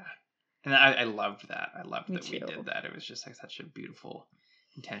 Yeah. And I loved that. I loved Me that too. we did that. It was just like such a beautiful,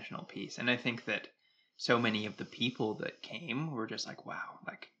 intentional piece. And I think that so many of the people that came were just like, wow,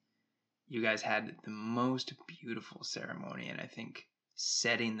 like you guys had the most beautiful ceremony. And I think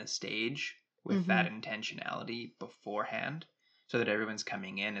setting the stage with that intentionality beforehand so that everyone's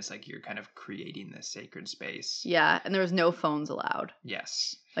coming in, it's like you're kind of creating this sacred space. Yeah, and there was no phones allowed.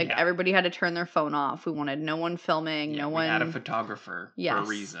 Yes. Like everybody had to turn their phone off. We wanted no one filming, no one. We had a photographer for a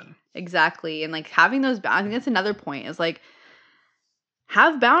reason. Exactly. And like having those, I think that's another point is like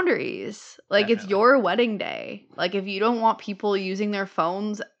have boundaries. Like It's your wedding day. Like if you don't want people using their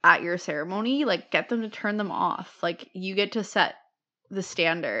phones at your ceremony, like get them to turn them off. Like you get to set the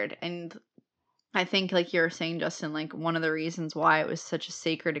standard. And I think like you're saying, Justin, like one of the reasons why it was such a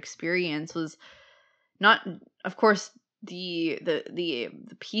sacred experience was not, of course, the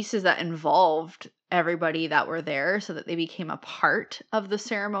pieces that involved everybody that were there so that they became a part of the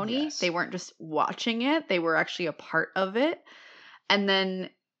ceremony. Yes. They weren't just watching it, they were actually a part of it. And then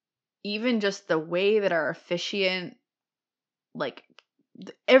even just the way that our officiant, like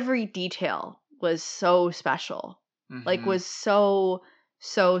every detail was so special. Like was so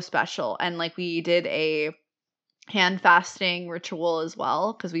special. And like we did a hand fasting ritual as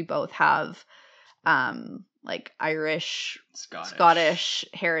well because we both have like Irish, Scottish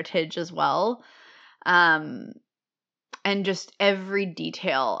heritage as well. And just every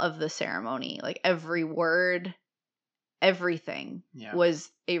detail of the ceremony, like every word, everything was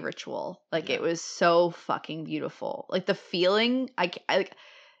a ritual. Like it was so fucking beautiful. Like the feeling, like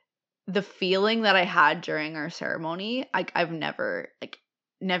the feeling that I had during our ceremony, I've never,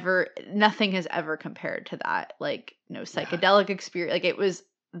 nothing has ever compared to that. Like no psychedelic experience. Like it was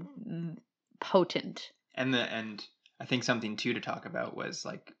potent. And I think something too to talk about was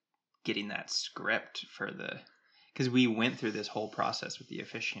like getting that script for because we went through this whole process with the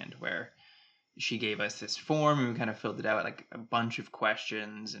officiant where she gave us this form and we kind of filled it out like a bunch of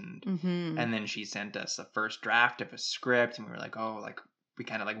questions and then she sent us the first draft of a script and we were like, oh, like we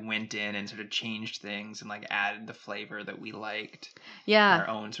kind of like went in and sort of changed things and like added the flavor that we liked. Yeah. Our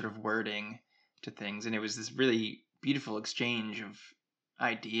own sort of wording to things. And it was this really beautiful exchange of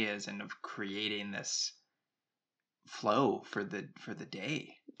ideas and of creating this flow for the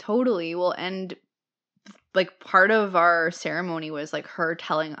day. Totally. Well, and like part of our ceremony was like her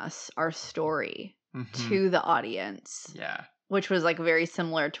telling us our story to the audience. Yeah. Which was like very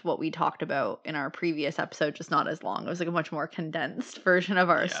similar to what we talked about in our previous episode, just not as long. It was like a much more condensed version of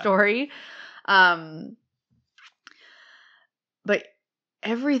our story. But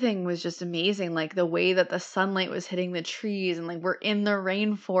everything was just amazing. Like the way that the sunlight was hitting the trees and like we're in the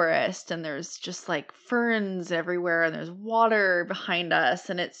rainforest and there's just like ferns everywhere and there's water behind us.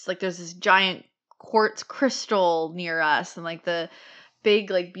 And it's like there's this giant quartz crystal near us and like the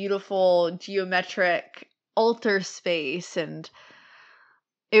big like beautiful geometric altar space, and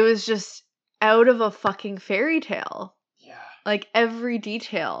it was just out of a fucking fairy tale. Yeah. Like every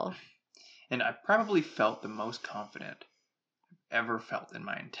detail. And I probably felt the most confident I've ever felt in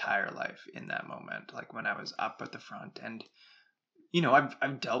my entire life in that moment. Like when I was up at the front and you know,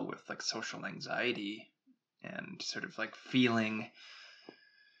 I've dealt with like social anxiety and sort of like feeling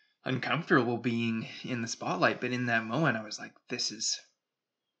uncomfortable being in the spotlight, but in that moment I was like, this is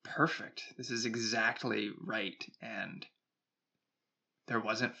perfect. This is exactly right. And there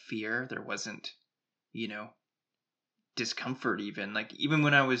wasn't fear. There wasn't, you know, discomfort even. Like, even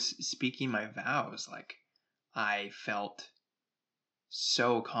when I was speaking my vows, like, I felt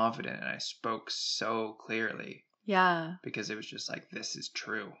so confident and I spoke so clearly. Yeah. Because it was just like, this is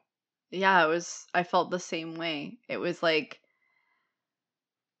true. Yeah, I felt the same way. It was like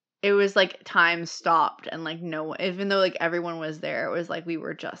time stopped and like no, even though like everyone was there, it was like we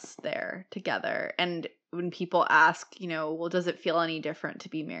were just there together. And when people ask, you know, well, does it feel any different to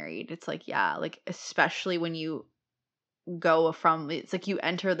be married? It's like, yeah, like especially when you go from, it's like you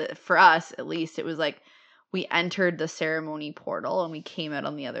enter for us at least, it was like we entered the ceremony portal and we came out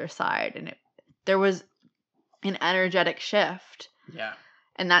on the other side, and there was an energetic shift. Yeah.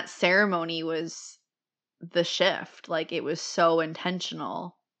 And that ceremony was the shift. Like, it was so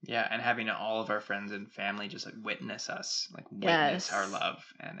intentional. Yeah, and having all of our friends and family just like witness us, like witness our Yes. love.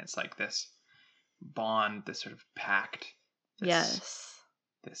 And it's like this bond, this sort of pact, Yes.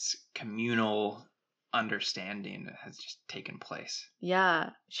 this communal understanding that has just taken place.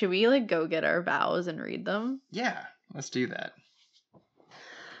 Yeah. Should we like go get our vows and read them? Yeah, let's do that.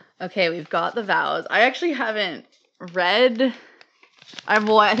 Okay, we've got the vows. I actually haven't read.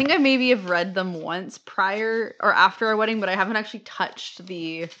 I think I maybe have read them once prior or after our wedding, but I haven't actually touched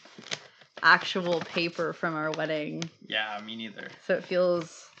the actual paper from our wedding. Yeah, me neither. So it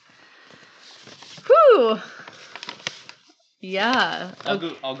feels. Whew. Yeah. I'll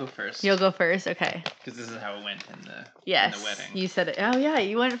go first. You'll go first, okay? Because this is how it went in the wedding. You said it. Oh yeah,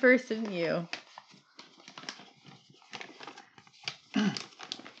 you went first, didn't you?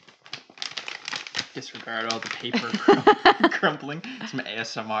 Disregard all the paper crumpling. Some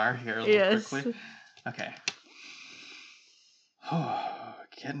ASMR here quickly. Okay. Oh,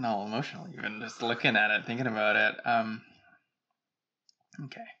 getting all emotional even just looking at it, thinking about it.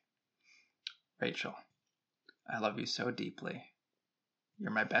 Okay. Rachel, I love you so deeply.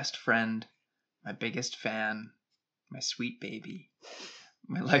 You're my best friend, my biggest fan, my sweet baby,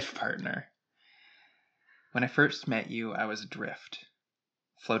 my life partner. When I first met you, I was adrift,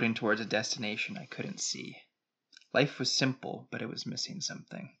 floating towards a destination I couldn't see. Life was simple, but it was missing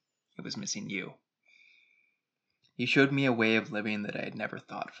something. It was missing you. You showed me a way of living that I had never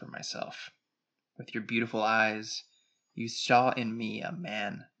thought for myself. With your beautiful eyes, you saw in me a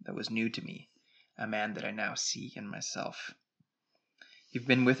man that was new to me, a man that I now see in myself. You've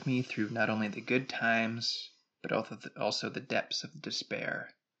been with me through not only the good times, but also the depths of despair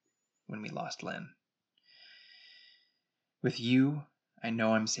when we lost Lynn. With you, I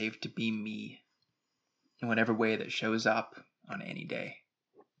know I'm safe to be me in whatever way that shows up on any day.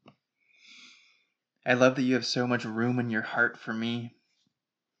 I love that you have so much room in your heart for me.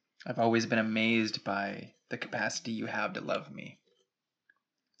 I've always been amazed by the capacity you have to love me.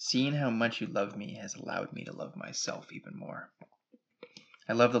 Seeing how much you love me has allowed me to love myself even more.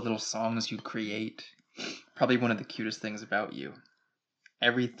 I love the little songs you create. Probably one of the cutest things about you.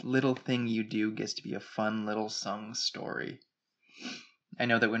 Every little thing you do gets to be a fun little sung story. I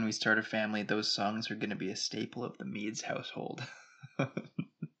know that when we start a family, those songs are going to be a staple of the Meads household.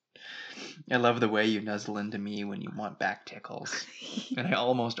 I love the way you nuzzle into me when you want back tickles, and I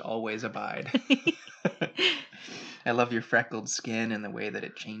almost always abide. I love your freckled skin and the way that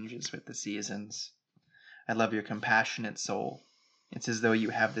it changes with the seasons. I love your compassionate soul. It's as though you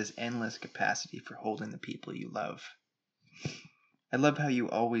have this endless capacity for holding the people you love. I love how you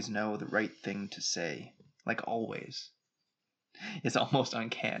always know the right thing to say, like always. It's almost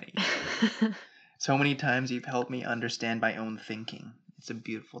uncanny. So many times you've helped me understand my own thinking. It's a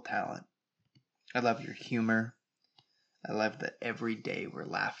beautiful talent. I love your humor. I love that every day we're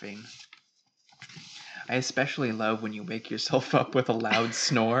laughing. I especially love when you wake yourself up with a loud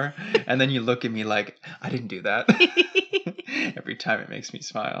snore, and then you look at me like, I didn't do that. Every time it makes me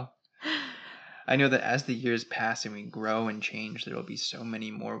smile. I know that as the years pass and we grow and change, there will be so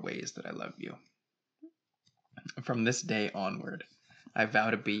many more ways that I love you. From this day onward, I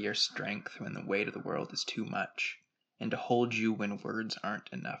vow to be your strength when the weight of the world is too much, and to hold you when words aren't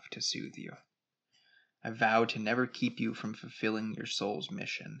enough to soothe you. I vow to never keep you from fulfilling your soul's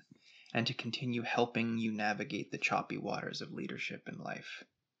mission, and to continue helping you navigate the choppy waters of leadership in life.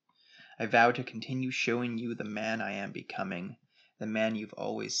 I vow to continue showing you the man I am becoming, the man you've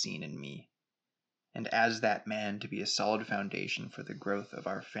always seen in me, and as that man to be a solid foundation for the growth of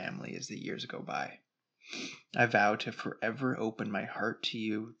our family as the years go by. I vow to forever open my heart to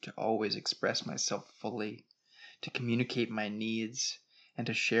you, to always express myself fully, to communicate my needs, and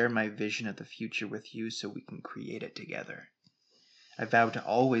to share my vision of the future with you so we can create it together. I vow to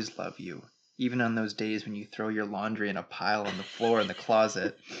always love you, even on those days when you throw your laundry in a pile on the floor in the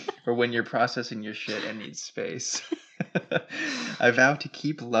closet, or when you're processing your shit and need space. I vow to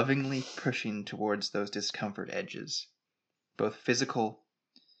keep lovingly pushing towards those discomfort edges, both physical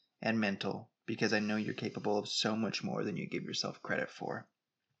and mental, because I know you're capable of so much more than you give yourself credit for.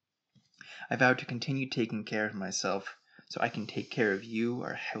 I vow to continue taking care of myself so I can take care of you,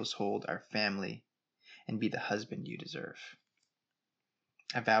 our household, our family, and be the husband you deserve.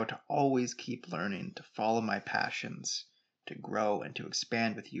 I vow to always keep learning, to follow my passions, to grow and to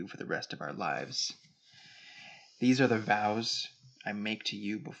expand with you for the rest of our lives. These are the vows I make to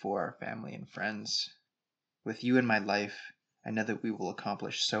you before our family and friends. With you in my life, I know that we will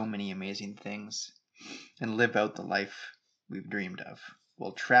accomplish so many amazing things and live out the life we've dreamed of.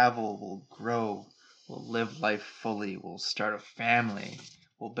 We'll travel, we'll grow, we'll live life fully, we'll start a family,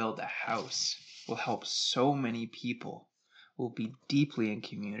 we'll build a house. We'll help so many people. We'll be deeply in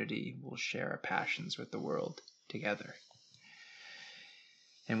community. We'll share our passions with the world together.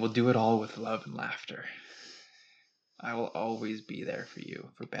 And we'll do it all with love and laughter. I will always be there for you,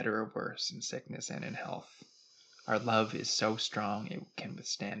 for better or worse, in sickness and in health. Our love is so strong it can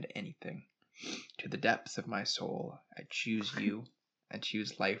withstand anything. To the depths of my soul, I choose you. I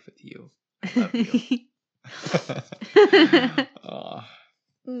choose life with you. I love you.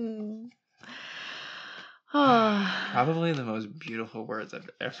 Probably the most beautiful words I've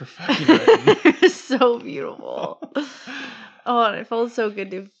ever fucking written. So beautiful. And it felt so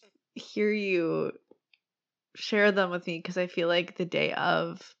good to hear you share them with me, because I feel like the day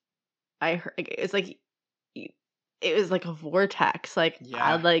of, I heard, it's like, it was like a vortex. Like,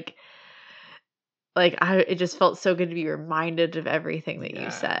 yeah. It just felt so good to be reminded of everything that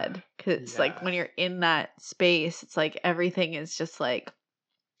you said. Because it's like when you're in that space, it's like everything is just like,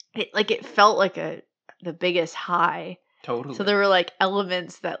 it felt like the biggest high. Totally. So there were like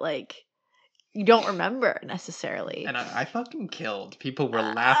elements that like you don't remember necessarily. And I fucking killed. People were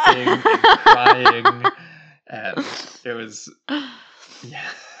laughing and crying. And it was,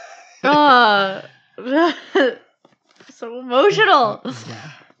 so emotional.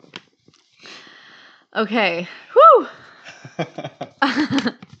 Yeah. Okay. Whew.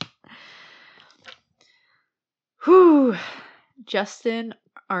 Whew. Justin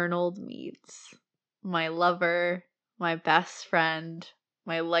Arnold Meads, my lover, my best friend,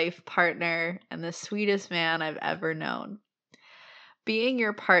 my life partner, and the sweetest man I've ever known. Being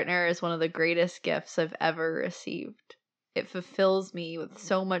your partner is one of the greatest gifts I've ever received. It fulfills me with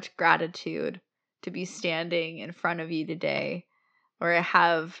so much gratitude to be standing in front of you today, where I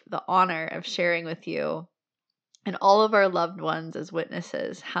have the honor of sharing with you and all of our loved ones as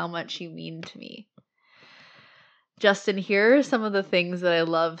witnesses how much you mean to me. Justin, here are some of the things that I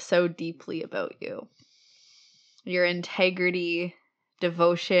love so deeply about you. Your integrity,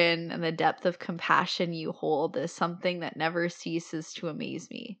 devotion, and the depth of compassion you hold is something that never ceases to amaze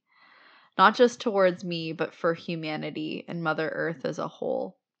me. Not just towards me, but for humanity and Mother Earth as a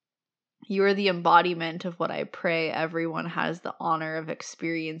whole. You are the embodiment of what I pray everyone has the honor of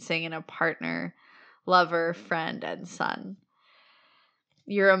experiencing in a partner, lover, friend, and son.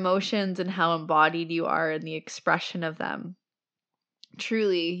 Your emotions and how embodied you are in the expression of them.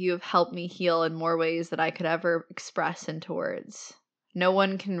 Truly, you have helped me heal in more ways than I could ever express into words. No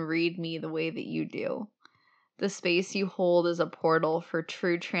one can read me the way that you do. The space you hold is a portal for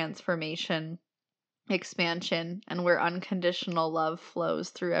true transformation, expansion, and where unconditional love flows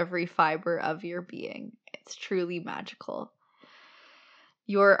through every fiber of your being. It's truly magical.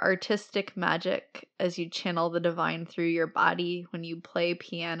 Your artistic magic as you channel the divine through your body when you play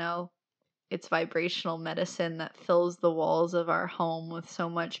piano. It's vibrational medicine that fills the walls of our home with so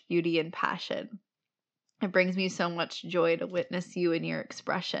much beauty and passion. It brings me so much joy to witness you in your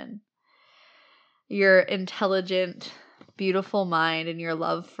expression. Your intelligent, beautiful mind and your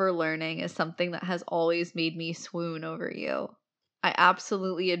love for learning is something that has always made me swoon over you. I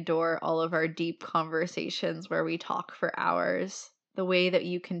absolutely adore all of our deep conversations where we talk for hours. The way that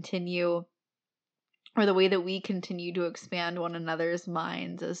we continue to expand one another's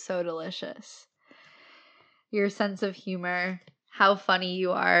minds is so delicious. Your sense of humor, how funny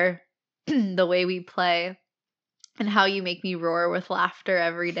you are, the way we play, and how you make me roar with laughter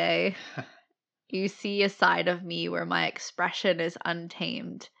every day. You see a side of me where my expression is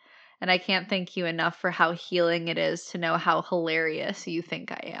untamed, and I can't thank you enough for how healing it is to know how hilarious you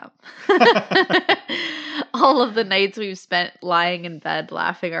think I am. All of the nights we've spent lying in bed,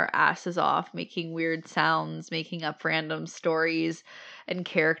 laughing our asses off, making weird sounds, making up random stories and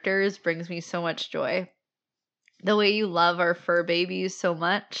characters brings me so much joy. The way you love our fur babies so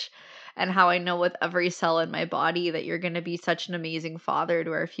much, and how I know with every cell in my body that you're going to be such an amazing father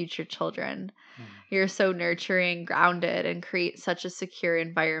to our future children. You're so nurturing, grounded, and create such a secure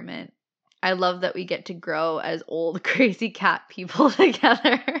environment. I love that we get to grow as old, crazy cat people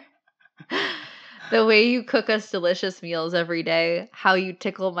together. The way you cook us delicious meals every day, how you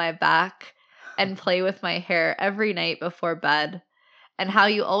tickle my back and play with my hair every night before bed, and how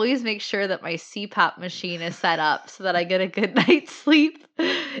you always make sure that my CPAP machine is set up so that I get a good night's sleep.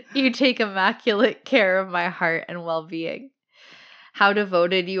 You take immaculate care of my heart and well-being. How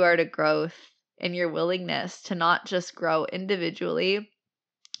devoted you are to growth and your willingness to not just grow individually,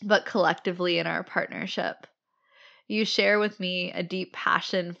 but collectively in our partnership. You share with me a deep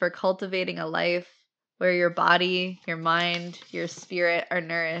passion for cultivating a life where your body, your mind, your spirit are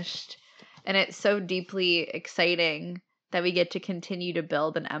nourished. And it's so deeply exciting that we get to continue to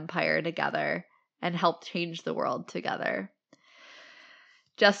build an empire together and help change the world together.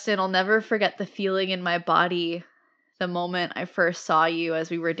 Justin, I'll never forget the feeling in my body the moment I first saw you as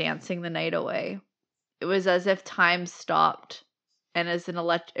we were dancing the night away. It was as if time stopped, and it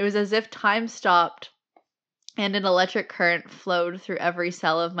was as if time stopped and an electric current flowed through every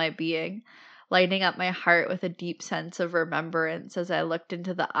cell of my being, lighting up my heart with a deep sense of remembrance as I looked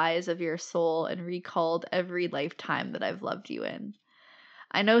into the eyes of your soul and recalled every lifetime that I've loved you in.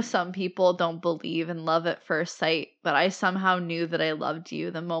 I know some people don't believe in love at first sight, but I somehow knew that I loved you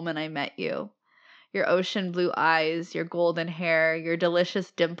the moment I met you. Your ocean blue eyes, your golden hair, your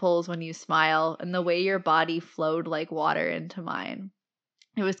delicious dimples when you smile, and the way your body flowed like water into mine.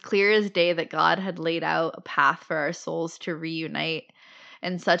 It was clear as day that God had laid out a path for our souls to reunite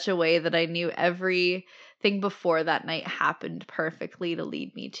in such a way that I knew everything before that night happened perfectly to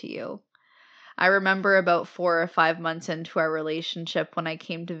lead me to you. I remember about 4 or 5 months into our relationship when I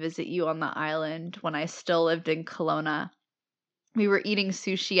came to visit you on the island when I still lived in Kelowna. We were eating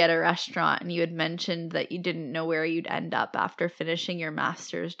sushi at a restaurant, and you had mentioned that you didn't know where you'd end up after finishing your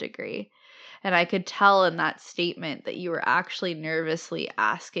master's degree. And I could tell in that statement that you were actually nervously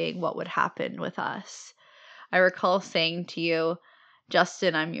asking what would happen with us. I recall saying to you,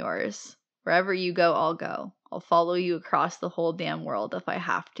 Justin, I'm yours. Wherever you go, I'll go. I'll follow you across the whole damn world if I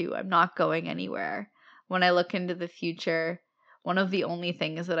have to. I'm not going anywhere. When I look into the future, one of the only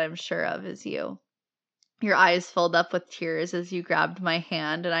things that I'm sure of is you. Your eyes filled up with tears as you grabbed my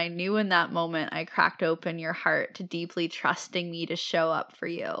hand, and I knew in that moment I cracked open your heart to deeply trusting me to show up for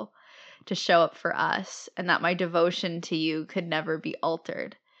you, to show up for us, and that my devotion to you could never be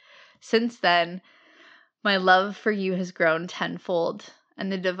altered. Since then, my love for you has grown tenfold,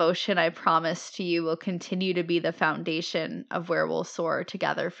 and the devotion I promise to you will continue to be the foundation of where we'll soar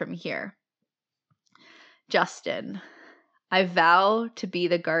together from here. Justin, I vow to be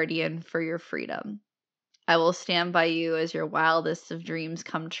the guardian for your freedom. I will stand by you as your wildest of dreams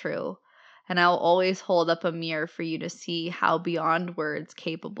come true, and I will always hold up a mirror for you to see how beyond words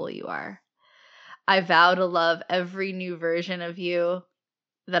capable you are. I vow to love every new version of you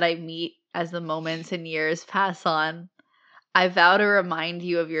that I meet as the moments and years pass on. I vow to remind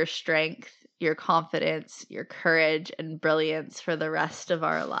you of your strength, your confidence, your courage, and brilliance for the rest of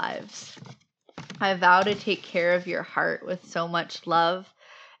our lives. I vow to take care of your heart with so much love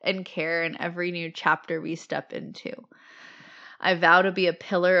and care in every new chapter we step into. I vow to be a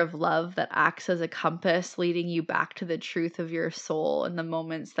pillar of love that acts as a compass, leading you back to the truth of your soul in the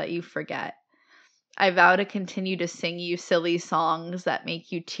moments that you forget. I vow to continue to sing you silly songs that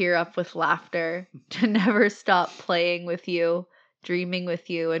make you tear up with laughter, to never stop playing with you, dreaming with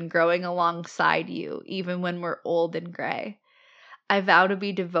you, and growing alongside you, even when we're old and gray. I vow to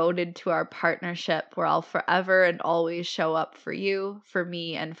be devoted to our partnership where I'll forever and always show up for you, for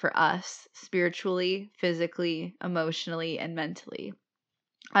me, and for us, spiritually, physically, emotionally, and mentally.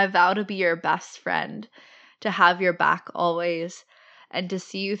 I vow to be your best friend, to have your back always, and to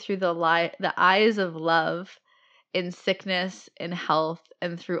see you through the eyes of love in sickness, in health,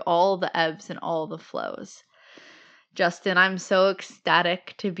 and through all the ebbs and all the flows. Justin, I'm so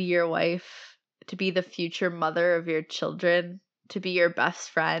ecstatic to be your wife, to be the future mother of your children, to be your best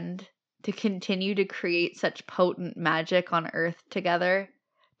friend, to continue to create such potent magic on earth together,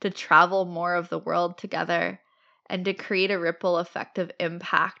 to travel more of the world together, and to create a ripple effect of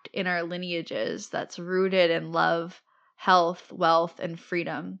impact in our lineages that's rooted in love, health, wealth, and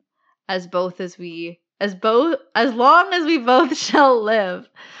freedom, as long as we both shall live.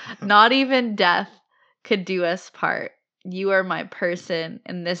 Not even death could do us part. You are my person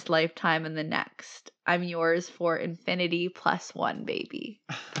in this lifetime and the next. I'm yours for infinity plus one, baby.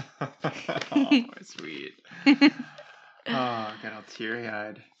 Oh, sweet. Oh, I got all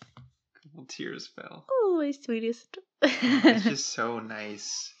teary-eyed. A couple tears fell. Oh, my sweetest. It's just so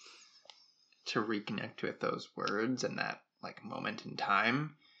nice to reconnect with those words and that like moment in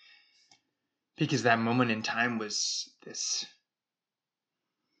time, because that moment in time was this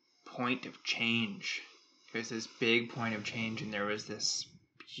point of change. It was this big point of change, and there was this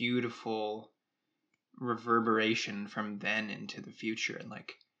beautiful reverberation from then into the future, and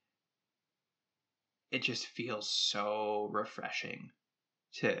like it just feels so refreshing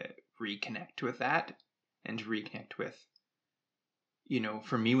to reconnect with that and to reconnect with, you know,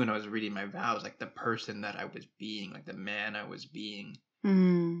 for me when I was reading my vows, like the person that I was being, like the man I was being,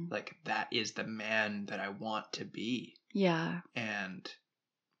 like that is the man that I want to be. Yeah. And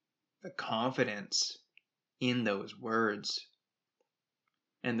the confidence in those words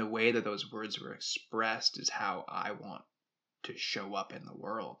and the way that those words were expressed is how I want to show up in the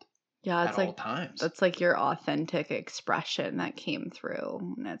world. Yeah, it's at like all times. that's like your authentic expression that came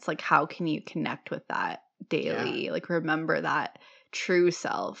through. And it's like, how can you connect with that daily? Yeah. Like, remember that true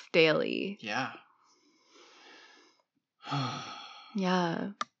self daily. Yeah. Yeah.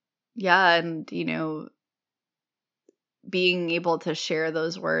 Yeah, and being able to share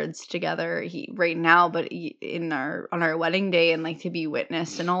those words together right now, but on our wedding day, and like to be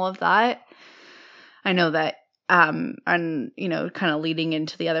witnessed and all of that. I know that and kind of leading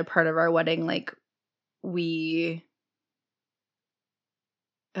into the other part of our wedding, like we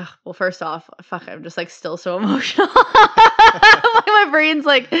well, first off, fuck, I'm just like still so emotional. My brain's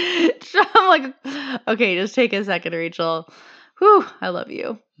like, I'm like, okay, just take a second, Rachel. Whew, I love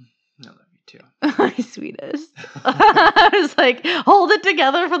you. I love you too. My sweetest. I was like, hold it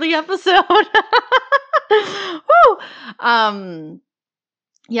together for the episode. Woo!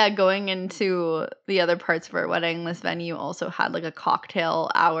 Yeah, going into the other parts of our wedding, this venue also had like a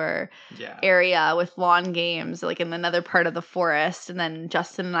cocktail hour area with lawn games, like in another part of the forest. And then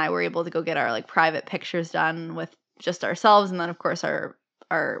Justin and I were able to go get our like private pictures done with just ourselves, and then of course our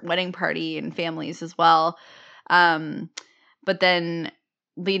wedding party and families as well. But then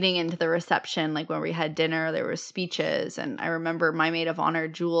leading into the reception, like when we had dinner, there were speeches, and I remember my maid of honor,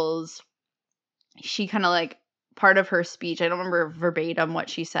 Jules, she kind of like, part of her speech, I don't remember verbatim what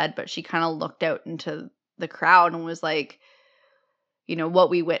she said, but she kind of looked out into the crowd and was like, what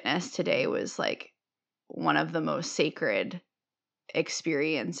we witnessed today was like one of the most sacred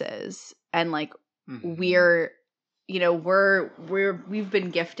experiences. And like we've been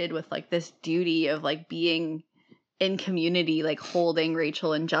gifted with like this duty of like being in community, like holding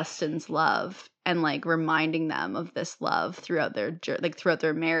Rachel and Justin's love and like reminding them of this love throughout their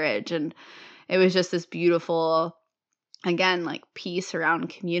marriage. And it was just this beautiful, again, like piece around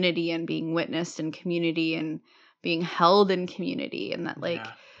community and being witnessed in community and being held in community. And that like,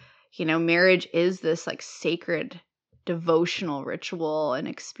 marriage is this like sacred devotional ritual and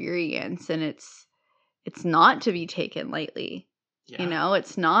experience. And it's not to be taken lightly. Yeah.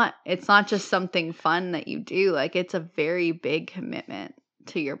 It's not just something fun that you do. Like it's a very big commitment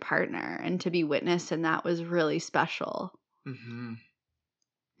to your partner, and to be witnessed, and that was really special. Mm-hmm.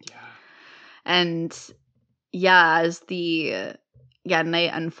 Yeah. And as the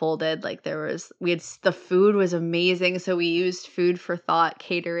night unfolded, like the food was amazing. So we used Food for Thought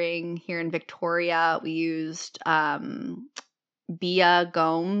Catering here in Victoria. We used Bia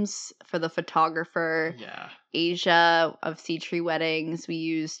Gomes for the photographer. Yeah. Asia of Sea Tree Weddings. We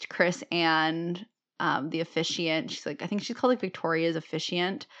used Chris Ann, the officiant. She's like, I think she's called like Victoria's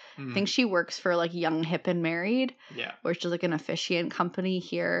officiant. I think she works for like Young, Hip, and Married. Yeah. Which is like an officiant company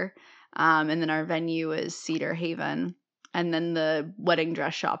here. And then our venue is Cedar Haven. And then the wedding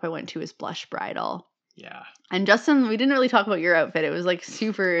dress shop I went to is Blush Bridal. Yeah. And Justin, we didn't really talk about your outfit. It was like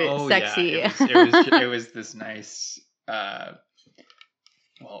super sexy. Yeah. It was this nice.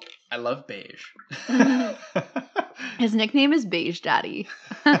 Well, I love beige. His nickname is Beige Daddy.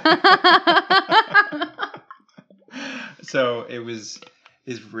 So it was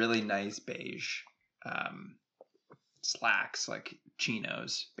these really nice beige slacks, like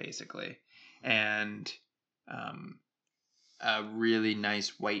chinos, basically, and a really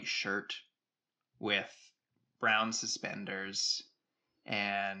nice white shirt with brown suspenders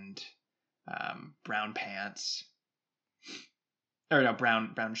and brown pants. Or no,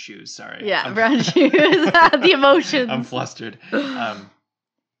 brown shoes, sorry. Yeah, brown shoes. The emotions. I'm flustered. And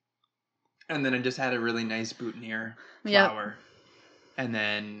then I just had a really nice boutonniere flower. Yep. And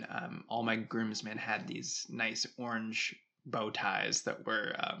then all my groomsmen had these nice orange bow ties that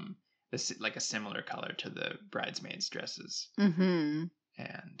were like a similar color to the bridesmaids' dresses. Mm-hmm.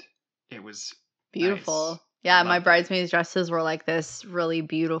 And it was beautiful. Nice. Yeah, my bridesmaids' dresses were like this really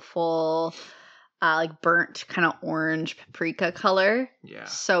beautiful, like burnt kind of orange paprika color. Yeah.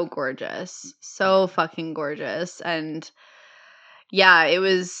 So gorgeous. So fucking gorgeous. And yeah, it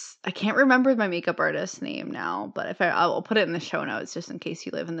was, I can't remember my makeup artist's name now, but I'll put it in the show notes just in case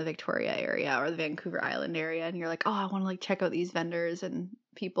you live in the Victoria area or the Vancouver Island area and you're like, oh, I want to like check out these vendors and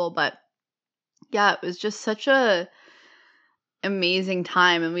people. But yeah, it was just such a amazing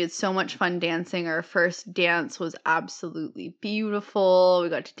time, and we had so much fun dancing. Our first dance was absolutely beautiful. We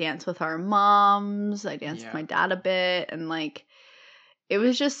got to dance with our moms. I danced with my dad a bit, and like it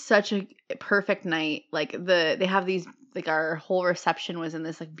was just such a perfect night. Like they have these, like our whole reception was in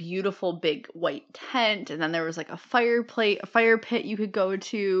this like beautiful big white tent, and then there was like a fire pit you could go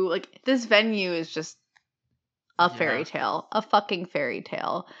to. Like this venue is just a fairy tale, a fucking fairy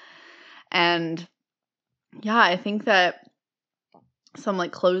tale. And yeah, I think that some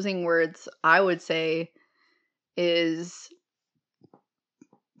like closing words I would say is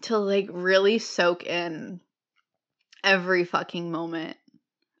to like really soak in every fucking moment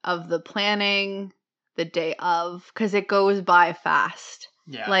of the planning, the day of, because it goes by fast.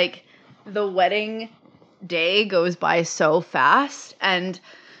 Yeah. Like, the wedding day goes by so fast, and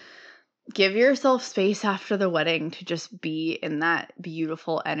give yourself space after the wedding to just be in that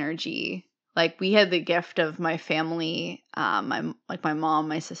beautiful energy. Like, we had the gift of my family, my mom,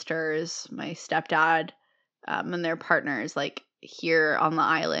 my sisters, my stepdad, and their partners, like, here on the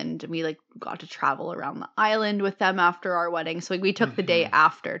island. And we, like, got to travel around the island with them after our wedding. So, like, we took the day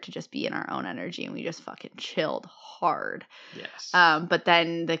after to just be in our own energy, and we just fucking chilled hard. Yes. But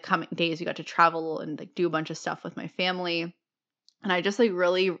then the coming days, we got to travel and, like, do a bunch of stuff with my family. And I just, like,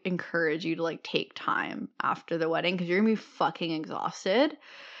 really encourage you to, like, take time after the wedding, because you're gonna be fucking exhausted.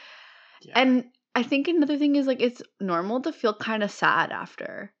 Yeah. And I think another thing is, like, it's normal to feel kind of sad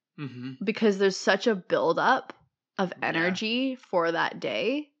after, because there's such a buildup of energy for that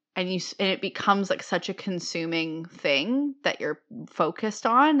day, and it becomes, like, such a consuming thing that you're focused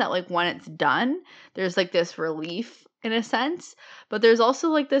on, that, like, when it's done, there's, like, this relief in a sense, but there's also,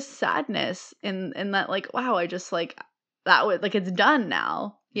 like, this sadness in that, like, wow, I just, like, that would, like, it's done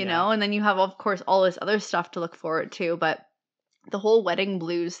now, you know? And then you have, of course, all this other stuff to look forward to, but the whole wedding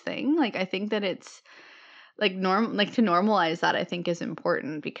blues thing, like, I think that it's, like, to normalize that, I think, is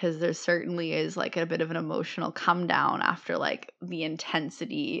important, because there certainly is, like, a bit of an emotional come down after, like, the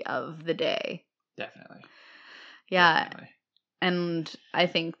intensity of the day. Definitely. Yeah. Definitely. And I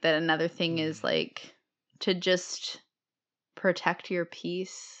think that another thing is, like, to just protect your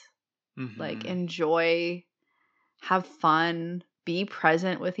peace, like, enjoy, have fun, be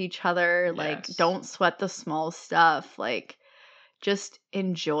present with each other, like, don't sweat the small stuff, like, just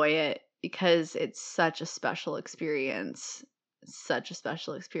enjoy it, because it's such a special experience. Such a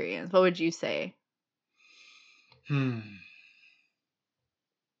special experience. What would you say?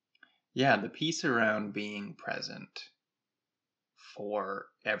 Yeah, the piece around being present for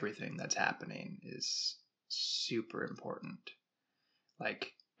everything that's happening is super important.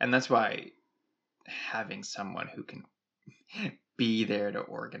 Like, and that's why having someone who can be there to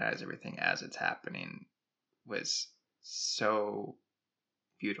organize everything as it's happening was so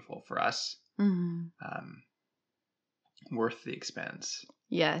beautiful for us. Worth the expense.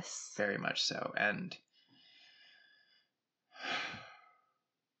 Yes. Very much so. And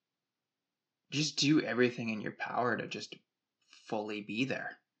just do everything in your power to just fully be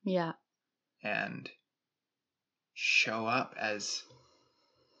there. Yeah. And show up as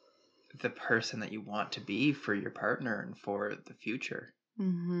the person that you want to be for your partner and for the future.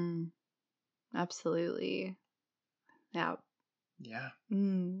 Absolutely. Yeah. Yeah.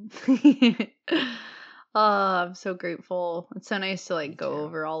 Oh, I'm so grateful. It's so nice to, like, go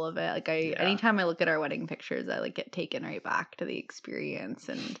over all of it. Like, anytime I look at our wedding pictures, I, like, get taken right back to the experience.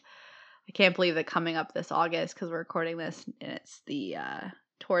 And I can't believe that coming up this August, because we're recording this, and it's the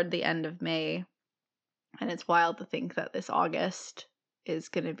toward the end of May, and it's wild to think that this August is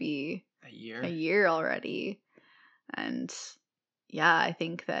gonna be a year already. And yeah, I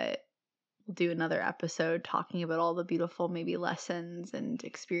think that we'll do another episode talking about all the beautiful, maybe, lessons and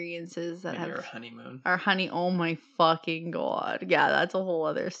experiences that maybe our honeymoon. Oh my fucking god. Yeah, that's a whole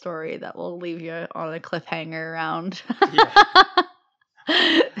other story that will leave you on a cliffhanger around.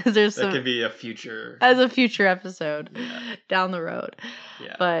 That could be a future episode down the road.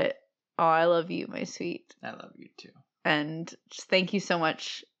 Yeah. But I love you, my sweet. I love you too. And just thank you so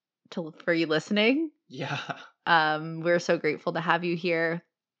much for you listening. Yeah. We're so grateful to have you here.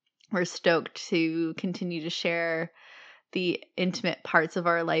 We're stoked to continue to share the intimate parts of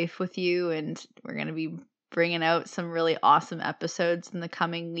our life with you, and we're going to be bringing out some really awesome episodes in the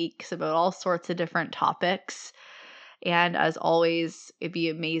coming weeks about all sorts of different topics. And as always, it'd be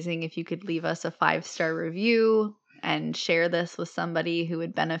amazing if you could leave us a 5-star review and share this with somebody who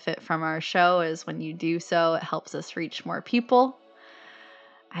would benefit from our show, as when you do so, it helps us reach more people.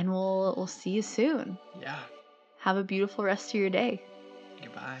 And we'll see you soon. Yeah. Have a beautiful rest of your day.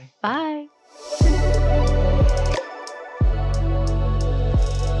 Goodbye. Bye.